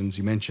conversations.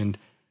 You mentioned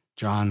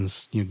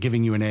John's,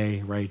 giving you an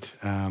A, right?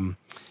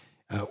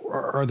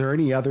 Are there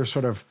any other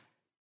sort of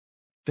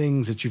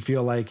things that you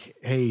feel like,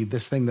 hey,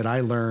 this thing that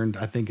I learned,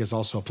 I think is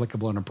also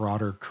applicable in a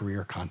broader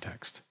career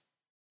context?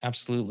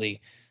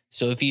 Absolutely.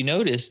 So if you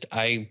noticed,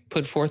 I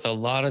put forth a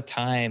lot of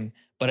time,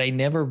 but I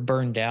never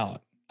burned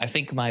out. I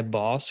think my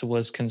boss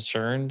was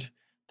concerned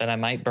that I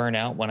might burn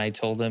out when I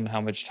told him how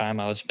much time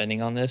I was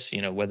spending on this,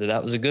 whether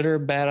that was a good or a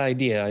bad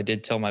idea. I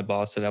did tell my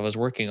boss that I was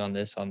working on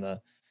this on the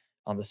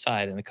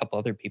side, and a couple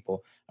other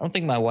people. I don't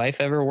think my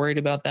wife ever worried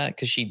about that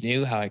because she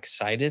knew how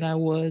excited I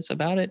was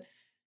about it.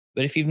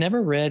 But if you've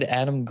never read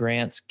Adam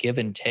Grant's Give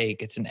and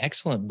Take, it's an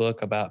excellent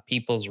book about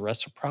people's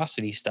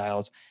reciprocity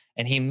styles.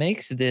 And he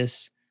makes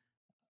the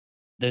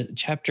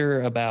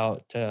chapter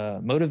about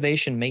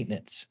motivation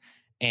maintenance.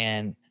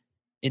 And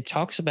it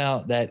talks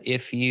about that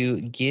if you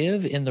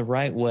give in the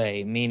right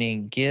way,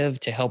 meaning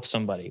give to help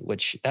somebody,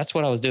 which that's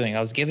what I was doing.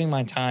 I was giving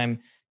my time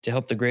to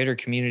help the greater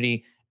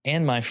community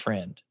and my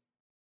friend,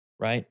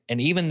 right? And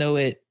even though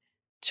it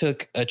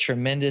took a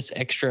tremendous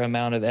extra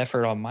amount of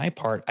effort on my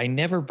part, I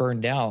never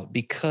burned out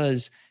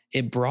because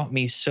it brought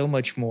me so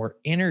much more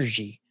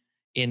energy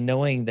in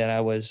knowing that I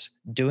was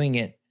doing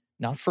it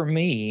not for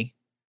me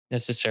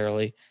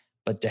necessarily,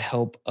 but to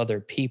help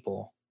other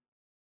people.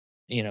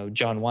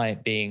 John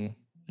White being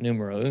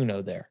numero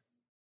uno there,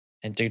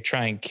 and to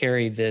try and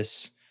carry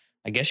this,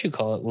 I guess you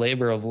call it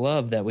labor of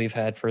love that we've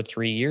had for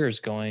 3 years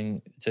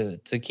going to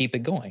keep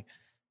it going.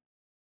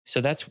 So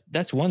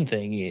that's one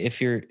thing.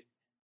 If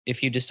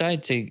you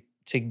decide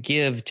to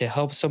give to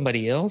help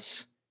somebody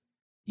else,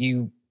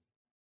 you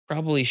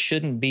probably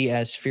shouldn't be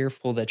as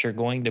fearful that you're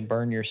going to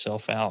burn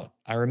yourself out.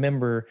 I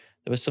remember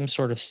there was some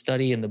sort of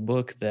study in the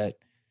book that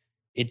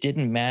it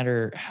didn't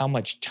matter how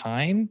much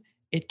time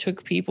it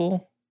took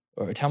people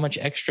or how much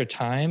extra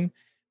time,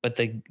 but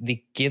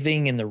the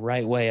giving in the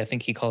right way, I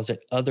think he calls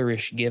it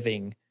otherish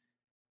giving,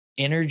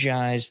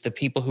 energized the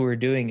people who were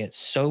doing it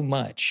so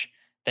much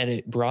that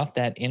it brought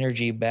that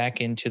energy back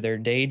into their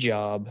day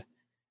job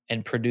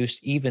and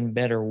produced even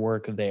better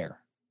work there.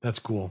 That's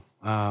cool.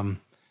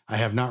 I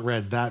have not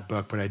read that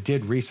book, but I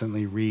did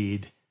recently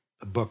read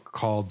a book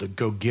called The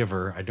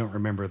Go-Giver. I don't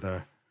remember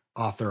the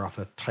author off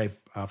the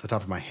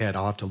top of my head.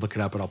 I'll have to look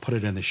it up, but I'll put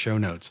it in the show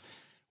notes,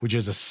 which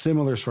is a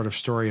similar sort of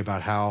story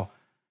about how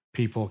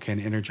people can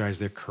energize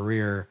their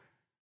career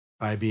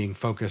by being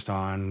focused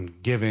on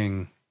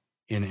giving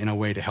in a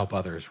way to help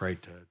others, right?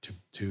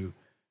 To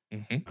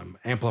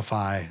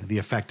amplify the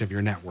effect of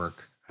your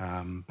network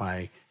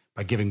by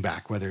giving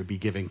back, whether it be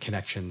giving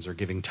connections or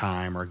giving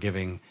time or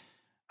giving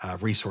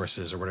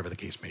resources or whatever the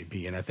case may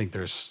be. And I think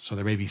there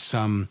may be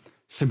some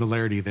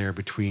similarity there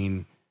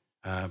between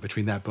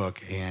that book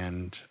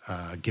and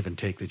Give and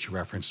Take that you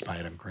referenced by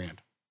Adam Grant.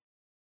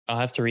 I'll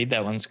have to read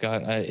that one,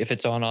 Scott. If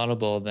it's on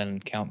Audible, then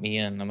count me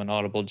in. I'm an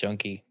Audible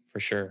junkie for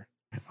sure.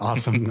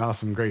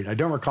 Awesome, great. I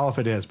don't recall if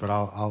it is, but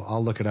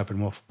I'll look it up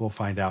and we'll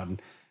find out.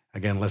 And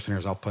again,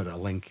 listeners, I'll put a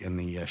link in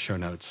the show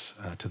notes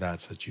to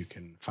that so that you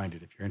can find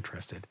it if you're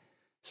interested.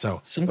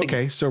 So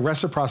so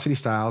reciprocity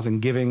styles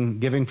and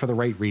giving for the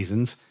right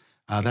reasons.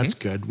 That's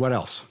good. What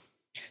else?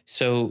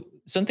 So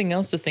something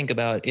else to think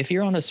about, if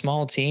you're on a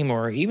small team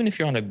or even if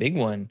you're on a big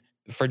one,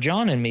 for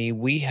John and me,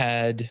 we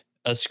had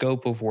a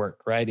scope of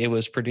work, right? It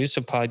was produce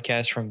a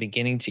podcast from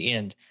beginning to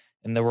end.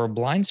 And there were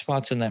blind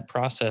spots in that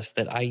process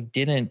that I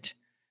didn't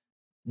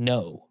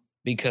know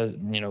because,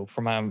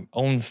 for my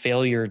own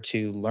failure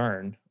to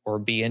learn or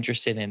be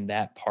interested in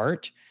that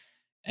part.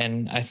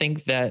 And I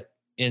think that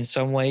in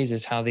some ways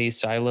is how these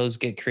silos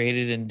get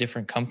created in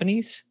different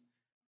companies.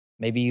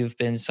 Maybe you've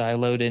been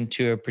siloed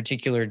into a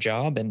particular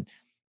job, and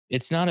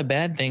it's not a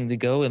bad thing to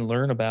go and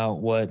learn about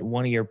what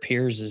one of your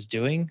peers is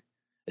doing,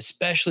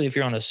 especially if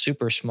you're on a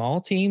super small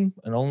team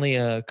and only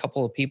a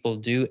couple of people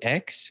do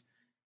X.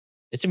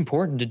 It's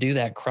important to do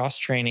that cross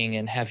training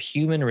and have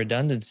human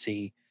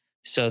redundancy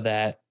so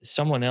that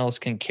someone else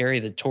can carry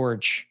the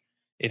torch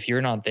if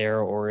you're not there,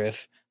 or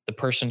if the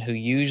person who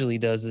usually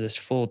does this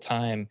full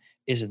time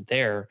isn't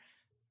there.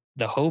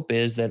 The hope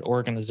is that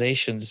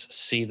organizations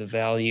see the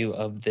value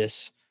of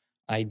this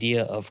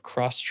idea of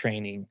cross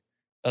training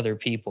other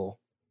people.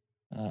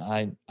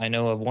 I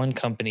know of one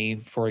company,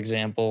 for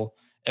example,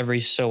 every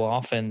so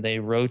often they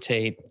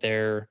rotate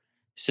their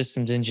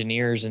systems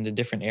engineers into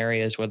different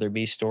areas, whether it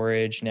be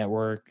storage,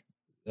 network,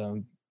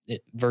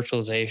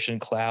 virtualization,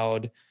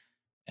 cloud,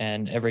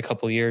 and every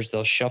couple of years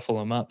they'll shuffle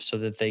them up so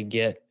that they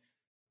get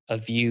a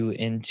view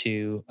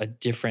into a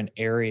different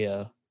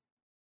area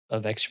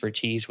of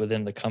expertise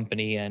within the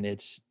company and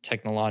its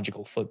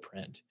technological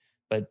footprint.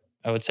 But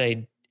I would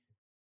say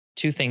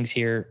two things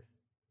here: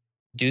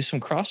 do some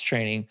cross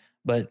training,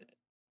 but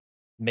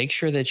make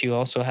sure that you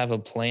also have a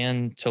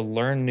plan to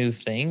learn new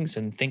things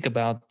and think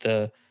about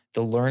the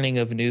learning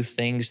of new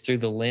things through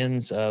the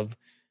lens of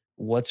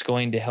what's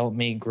going to help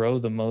me grow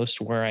the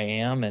most where I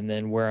am and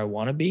then where I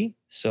want to be.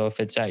 So if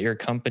it's at your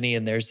company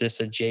and there's this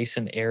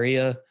adjacent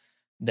area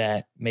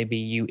that maybe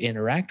you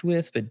interact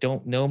with but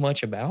don't know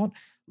much about,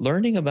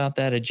 learning about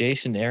that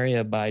adjacent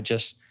area by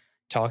just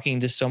talking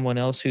to someone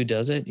else who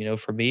does it.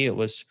 For me, it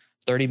was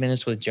 30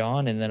 minutes with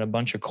John and then a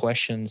bunch of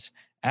questions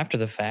after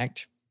the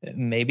fact.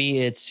 Maybe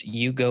it's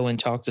you go and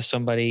talk to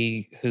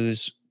somebody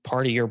who's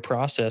part of your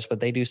process,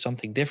 but they do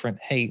something different.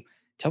 Hey,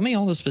 tell me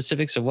all the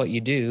specifics of what you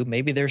do.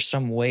 Maybe there's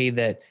some way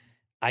that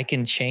I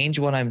can change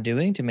what I'm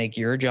doing to make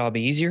your job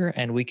easier,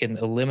 and we can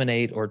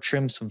eliminate or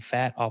trim some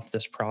fat off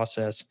this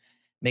process,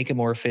 make it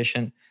more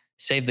efficient,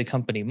 save the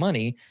company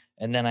money.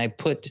 And then I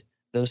put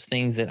those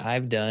things that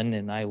I've done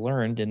and I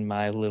learned in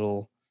my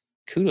little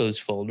kudos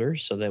folder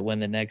so that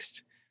when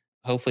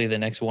hopefully the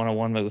next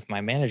one-on-one with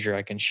my manager,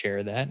 I can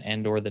share that,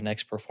 and or the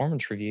next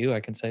performance review, I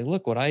can say,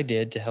 look what I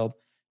did to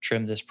help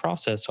trim this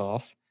process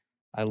off.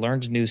 I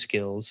learned new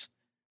skills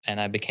and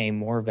I became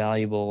more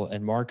valuable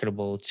and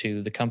marketable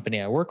to the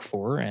company I work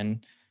for.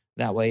 And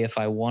that way, if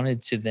I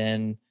wanted to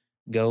then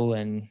go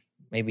and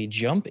maybe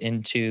jump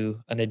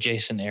into an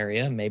adjacent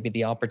area, maybe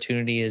the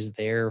opportunity is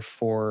there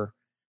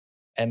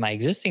at my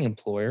existing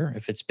employer,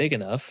 if it's big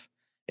enough.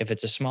 If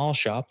it's a small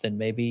shop, then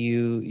maybe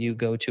you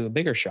go to a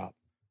bigger shop.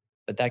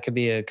 But that could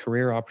be a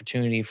career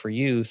opportunity for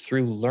you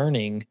through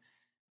learning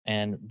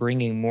and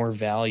bringing more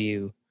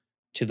value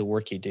to the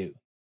work you do.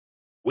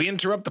 We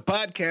interrupt the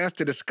podcast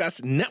to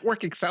discuss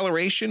network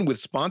acceleration with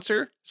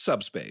sponsor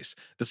Subspace.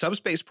 The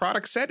Subspace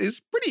product set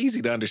is pretty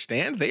easy to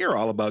understand. They are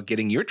all about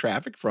getting your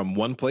traffic from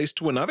one place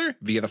to another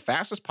via the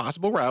fastest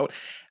possible route,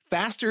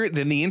 faster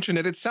than the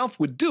internet itself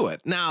would do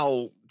it.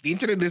 Now, the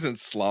internet isn't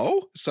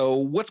slow, so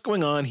what's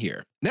going on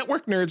here?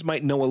 Network nerds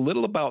might know a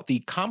little about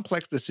the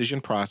complex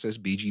decision process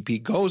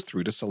BGP goes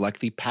through to select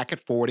the packet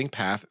forwarding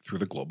path through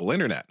the global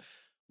internet.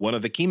 One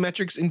of the key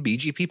metrics in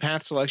BGP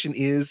path selection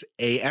is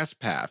AS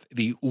path.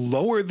 The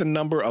lower the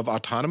number of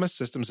autonomous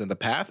systems in the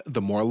path,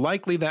 the more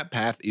likely that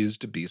path is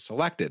to be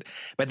selected.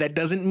 But that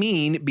doesn't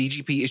mean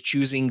BGP is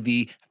choosing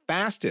the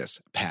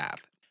fastest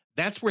path.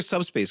 That's where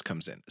Subspace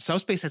comes in.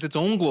 Subspace has its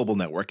own global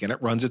network and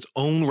it runs its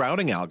own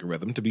routing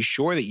algorithm to be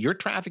sure that your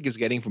traffic is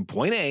getting from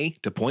point A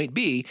to point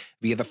B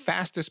via the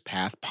fastest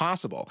path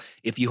possible.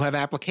 If you have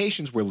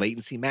applications where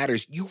latency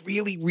matters, you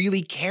really,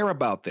 really care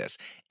about this.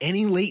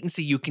 Any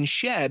latency you can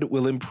shed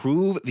will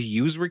improve the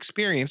user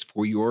experience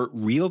for your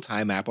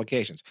real-time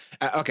applications.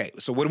 Okay,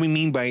 so what do we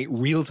mean by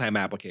real-time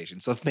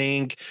applications? So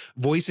think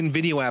voice and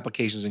video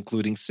applications,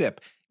 including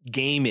SIP,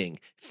 gaming,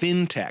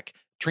 fintech,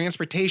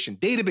 transportation,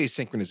 database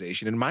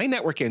synchronization. In my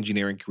network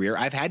engineering career,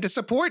 I've had to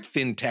support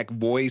fintech,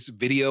 voice,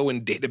 video,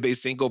 and database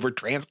sync over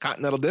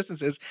transcontinental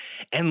distances,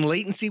 and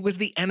latency was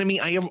the enemy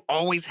I have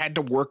always had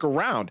to work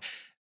around.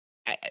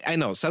 I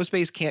know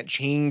Subspace can't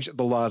change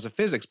the laws of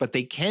physics, but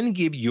they can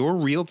give your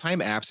real-time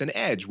apps an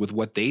edge with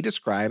what they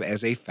describe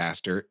as a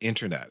faster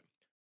internet.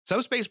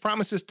 Subspace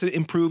promises to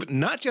improve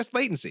not just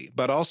latency,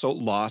 but also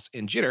loss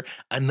and jitter,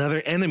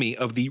 another enemy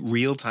of the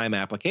real-time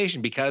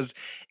application, because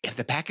if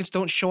the packets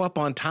don't show up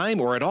on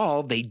time or at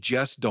all, they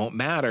just don't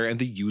matter and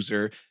the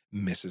user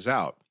misses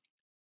out.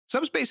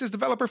 Subspace is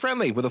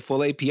developer-friendly with a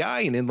full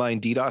API and inline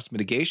DDoS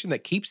mitigation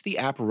that keeps the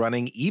app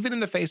running even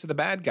in the face of the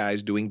bad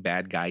guys doing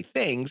bad guy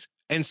things,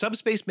 and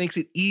Subspace makes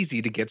it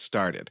easy to get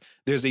started.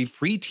 There's a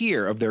free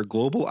tier of their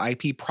global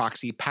IP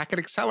proxy packet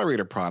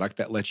accelerator product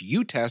that lets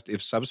you test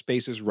if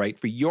Subspace is right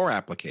for your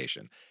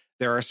application.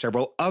 There are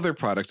several other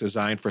products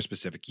designed for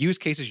specific use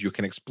cases you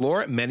can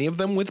explore, many of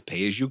them with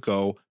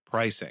pay-as-you-go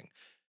pricing.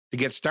 To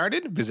get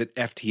started, visit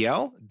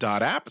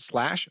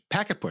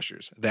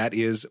ftl.app/packetpushers. That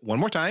is, one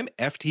more time,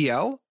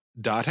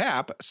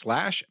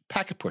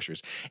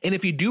 ftl.app/packetpushers. And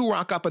if you do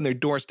rock up on their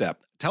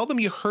doorstep, tell them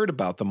you heard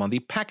about them on the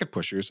Packet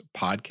Pushers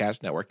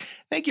podcast network.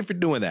 Thank you for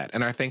doing that.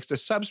 And our thanks to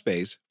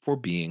Subspace for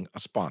being a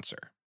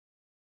sponsor.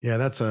 Yeah,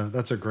 that's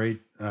a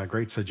great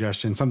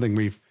suggestion. Something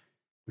we've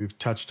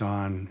touched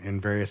on in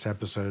various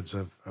episodes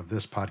of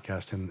this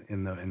podcast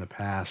in the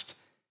past,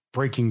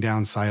 breaking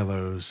down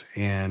silos.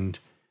 And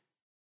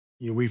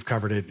we've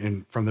covered it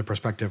from the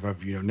perspective of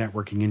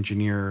networking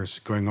engineers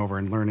going over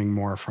and learning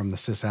more from the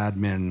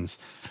sysadmins,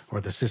 or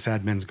the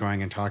sysadmins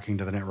going and talking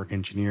to the network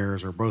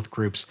engineers, or both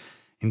groups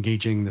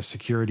engaging the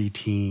security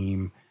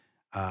team,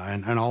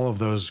 and all of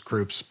those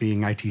groups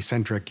being IT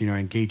centric.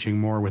 Engaging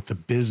more with the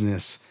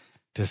business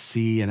to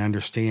see and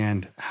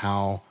understand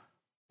how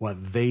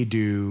what they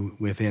do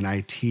within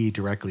IT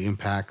directly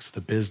impacts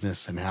the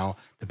business, and how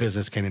the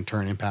business can in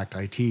turn impact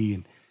IT.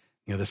 And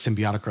the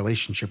symbiotic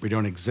relationship. We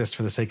don't exist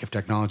for the sake of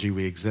technology.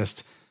 We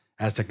exist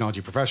as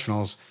technology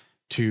professionals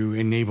to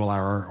enable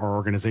our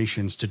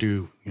organizations to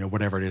do,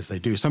 whatever it is they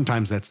do.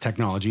 Sometimes that's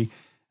technology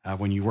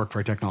when you work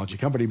for a technology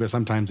company, but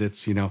sometimes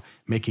it's,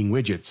 making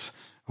widgets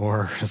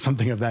or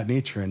something of that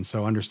nature. And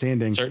so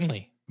understanding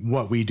Certainly.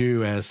 what we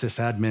do as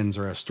sysadmins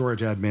or as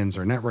storage admins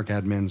or network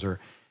admins or,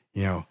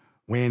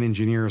 WAN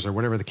engineers or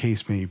whatever the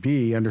case may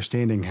be,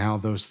 understanding how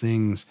those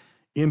things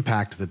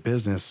impact the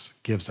business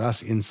gives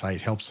us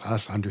insight, helps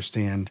us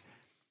understand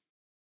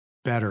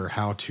better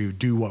how to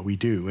do what we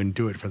do and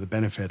do it for the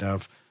benefit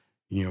of,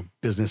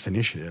 business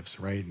initiatives,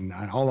 right? And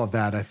all of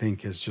that, I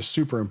think, is just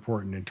super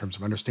important in terms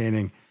of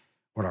understanding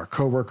what our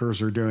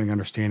coworkers are doing,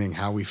 understanding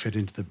how we fit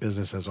into the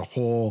business as a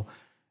whole,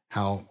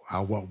 how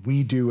what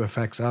we do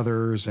affects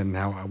others, and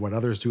how what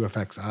others do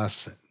affects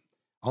us.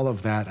 All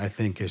of that, I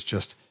think, is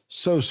just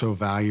so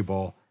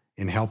valuable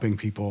in helping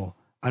people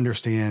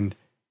understand,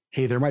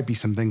 hey, there might be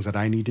some things that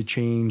I need to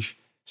change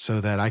so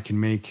that I can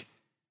make,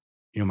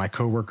 my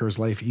coworkers'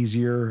 life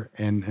easier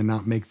and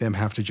not make them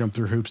have to jump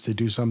through hoops to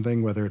do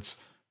something, whether it's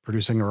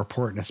producing a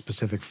report in a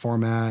specific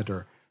format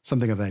or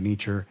something of that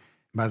nature.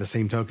 By the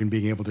same token,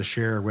 being able to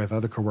share with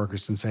other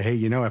coworkers and say, hey,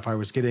 if I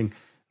was getting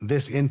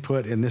this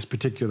input in this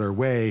particular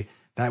way,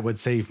 that would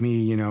save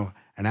me,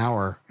 an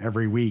hour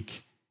every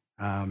week.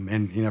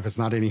 And if it's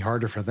not any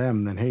harder for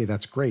them, then hey,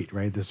 that's great,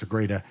 right? This is a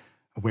great a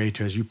way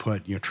to, as you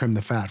put, trim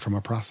the fat from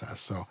a process.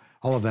 So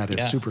all of that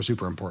is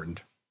super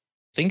important.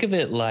 Think of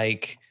it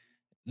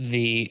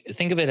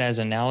as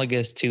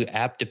analogous to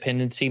app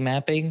dependency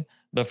mapping,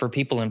 but for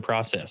people in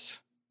process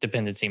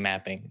dependency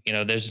mapping.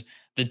 There's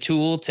the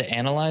tool to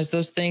analyze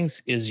those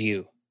things is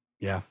you.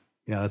 Yeah,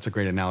 that's a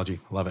great analogy.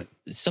 Love it.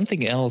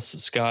 Something else,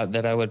 Scott,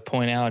 that I would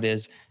point out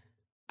is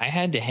I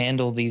had to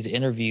handle these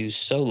interviews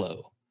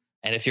solo.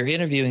 And if you're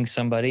interviewing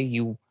somebody,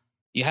 you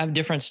have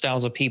different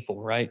styles of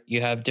people, right?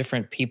 You have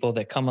different people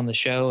that come on the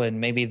show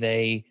and maybe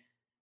they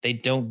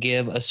don't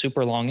give a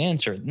super long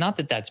answer. Not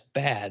that that's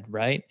bad,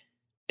 right?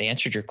 They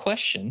answered your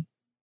question.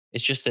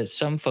 It's just that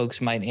some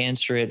folks might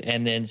answer it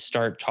and then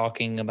start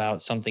talking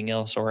about something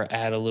else or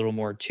add a little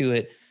more to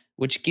it,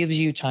 which gives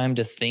you time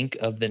to think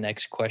of the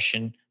next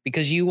question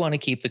because you want to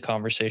keep the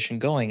conversation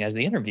going as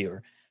the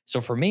interviewer. So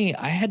for me,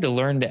 I had to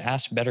learn to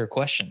ask better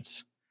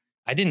questions.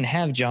 I didn't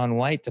have John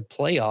White to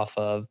play off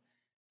of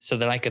so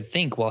that I could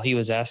think while he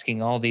was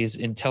asking all these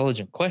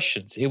intelligent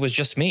questions. It was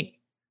just me.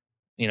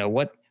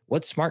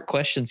 What smart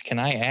questions can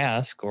I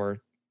ask or,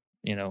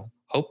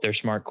 hope they're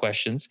smart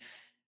questions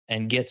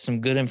and get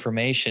some good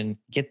information,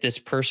 get this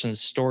person's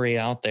story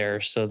out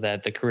there so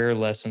that the career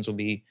lessons will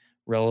be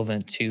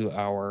relevant to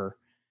our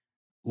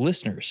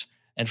listeners.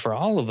 And for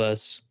all of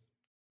us,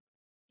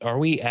 are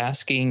we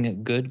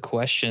asking good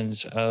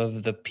questions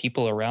of the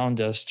people around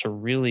us to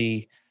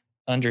really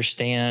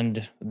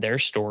understand their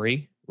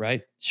story,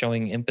 right?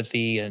 Showing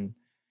empathy and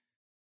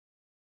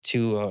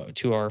to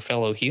our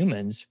fellow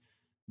humans,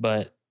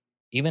 but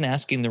even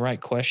asking the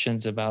right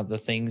questions about the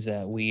things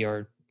that we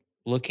are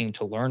looking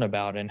to learn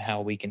about and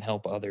how we can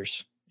help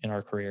others in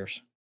our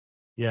careers.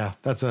 Yeah,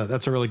 that's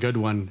a really good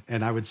one.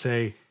 And I would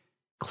say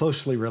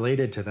closely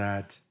related to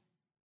that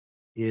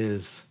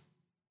is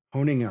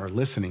honing our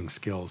listening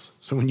skills.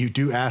 So when you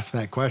do ask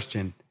that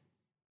question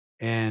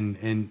and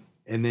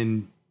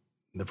then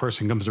the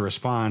person comes to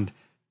respond,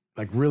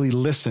 like really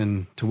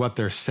listen to what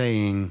they're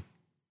saying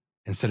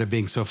instead of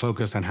being so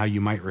focused on how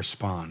you might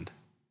respond.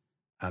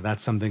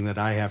 That's something that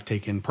I have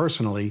taken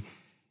personally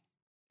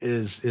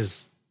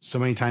is so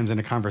many times in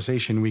a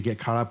conversation, we get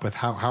caught up with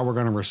how we're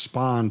going to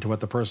respond to what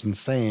the person's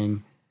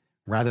saying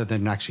rather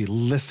than actually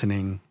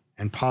listening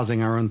and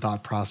pausing our own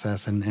thought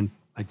process and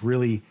like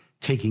really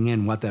taking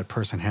in what that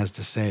person has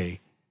to say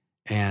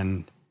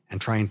and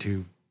trying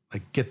to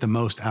like get the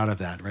most out of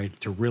that, right?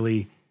 To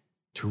really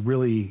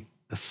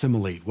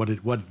assimilate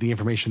what the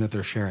information that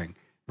they're sharing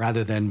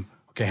rather than,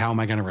 okay, how am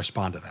I going to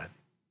respond to that?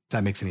 If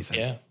that makes any sense.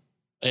 Yeah,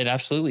 it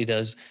absolutely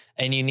does.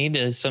 And you need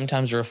to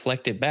sometimes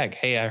reflect it back.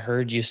 Hey, I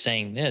heard you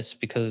saying this,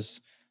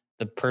 because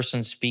the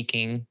person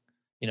speaking,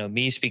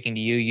 me speaking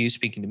to you, you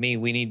speaking to me,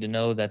 we need to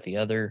know that the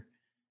other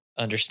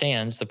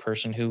understands the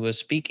person who was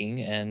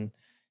speaking. And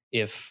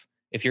if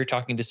you're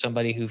talking to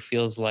somebody who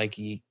feels like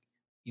you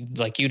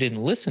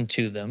didn't listen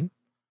to them,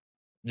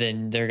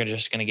 then they're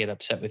just going to get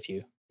upset with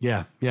you.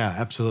 Yeah,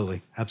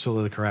 absolutely.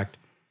 Absolutely correct.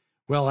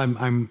 Well,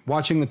 I'm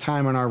watching the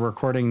time on our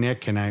recording,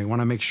 Nick, and I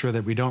want to make sure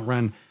that we don't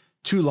run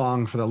too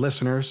long for the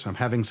listeners. I'm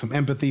having some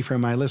empathy from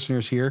my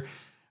listeners here.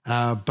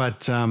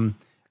 But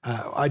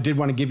I did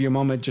want to give you a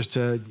moment just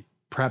to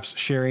perhaps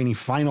share any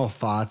final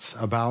thoughts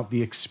about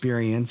the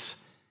experience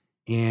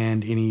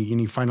and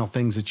any final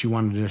things that you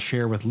wanted to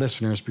share with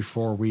listeners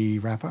before we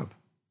wrap up.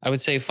 I would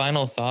say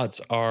final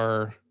thoughts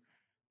are,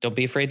 don't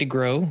be afraid to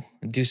grow.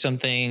 Do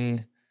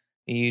something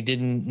you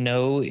didn't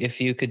know if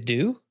you could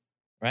do,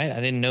 right? I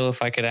didn't know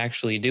if I could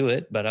actually do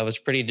it, but I was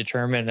pretty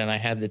determined and I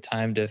had the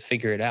time to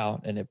figure it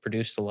out, and it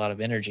produced a lot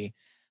of energy.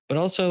 But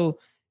also,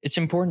 it's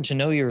important to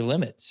know your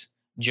limits.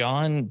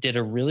 John did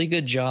a really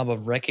good job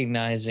of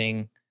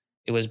recognizing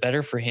it was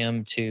better for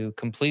him to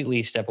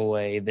completely step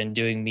away than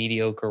doing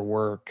mediocre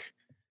work,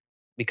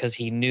 because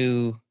he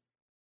knew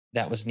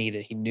that was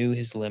needed. He knew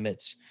his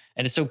limits.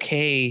 And it's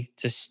okay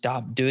to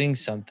stop doing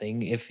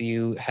something if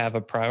you have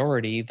a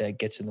priority that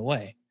gets in the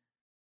way.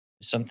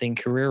 Something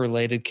career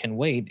related can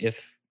wait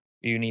if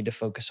you need to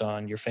focus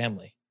on your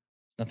family.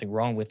 Nothing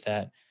wrong with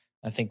that.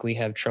 I think we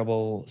have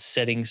trouble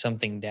setting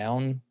something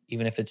down,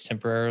 even if it's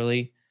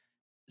temporarily.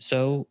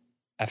 So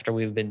after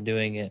we've been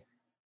doing it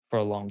for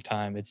a long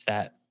time, it's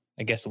that,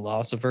 I guess,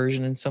 loss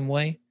aversion in some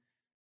way.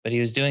 But he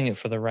was doing it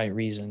for the right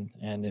reason,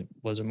 and it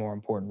was a more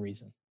important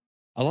reason.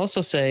 I'll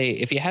also say,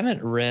 if you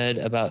haven't read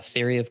about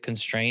Theory of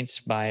Constraints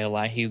by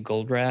Elihu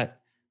Goldratt,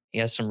 he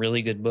has some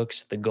really good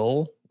books. The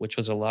Goal, which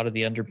was a lot of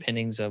the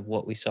underpinnings of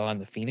what we saw in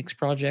the Phoenix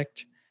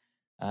Project.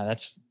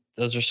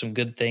 Those are some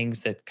good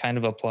things that kind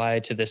of apply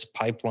to this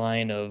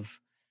pipeline of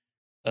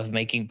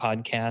making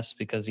podcasts,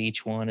 because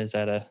each one is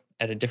at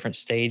a different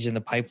stage in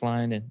the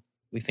pipeline, and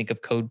we think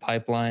of code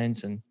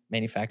pipelines and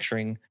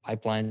manufacturing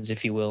pipelines,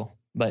 if you will.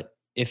 But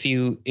if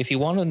you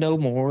want to know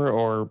more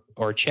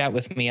or chat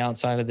with me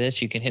outside of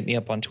this, you can hit me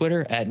up on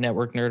Twitter at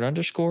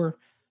 @networknerd_.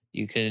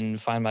 You can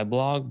find my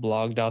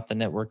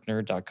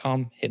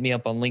blog.thenetworknerd.com. Hit me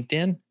up on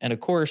LinkedIn. And of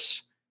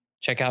course,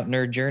 check out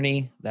Nerd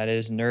Journey. That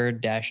is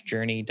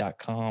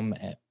nerd-journey.com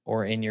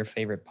or in your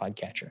favorite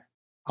podcatcher.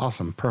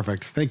 Awesome.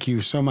 Perfect. Thank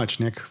you so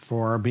much, Nick,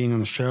 for being on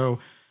the show.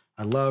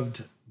 I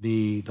loved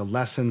the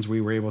lessons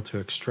we were able to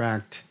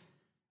extract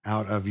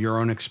out of your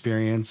own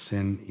experience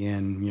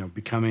in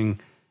becoming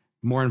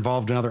more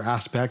involved in other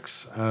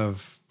aspects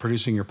of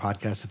producing your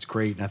podcast. It's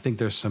great. And I think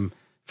there's some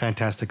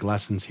fantastic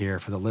lessons here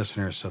for the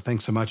listeners. So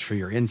thanks so much for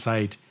your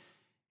insight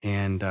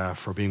and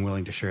for being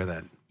willing to share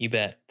that. You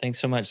bet. Thanks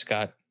so much,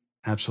 Scott.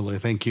 Absolutely.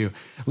 Thank you.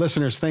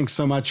 Listeners, thanks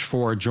so much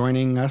for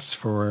joining us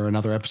for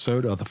another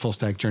episode of the Full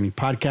Stack Journey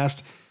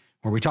podcast,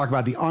 where we talk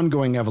about the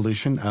ongoing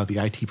evolution of the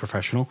IT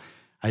professional.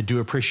 I do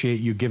appreciate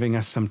you giving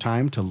us some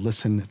time to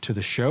listen to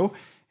the show.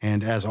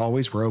 And as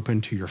always, we're open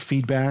to your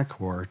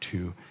feedback or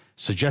to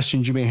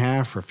suggestions you may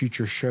have for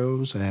future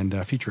shows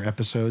and future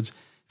episodes.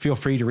 Feel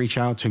free to reach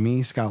out to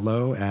me, Scott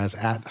Lowe, as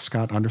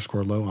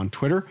 @Scott_Lowe on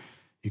Twitter.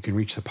 You can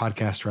reach the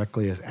podcast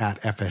directly as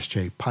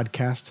 @FSJ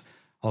Podcast,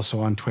 also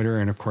on Twitter.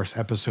 And of course,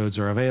 episodes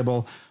are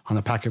available on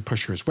the Packet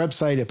Pushers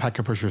website at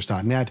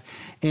packetpushers.net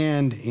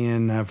and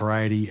in a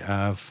variety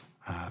of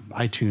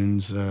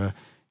iTunes,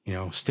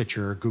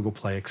 Stitcher, Google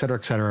Play, et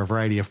cetera, a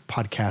variety of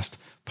podcast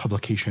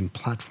publication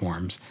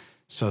platforms.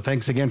 So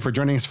thanks again for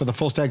joining us for the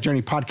Full Stack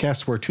Journey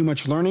podcast, where too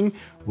much learning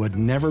would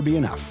never be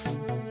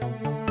enough.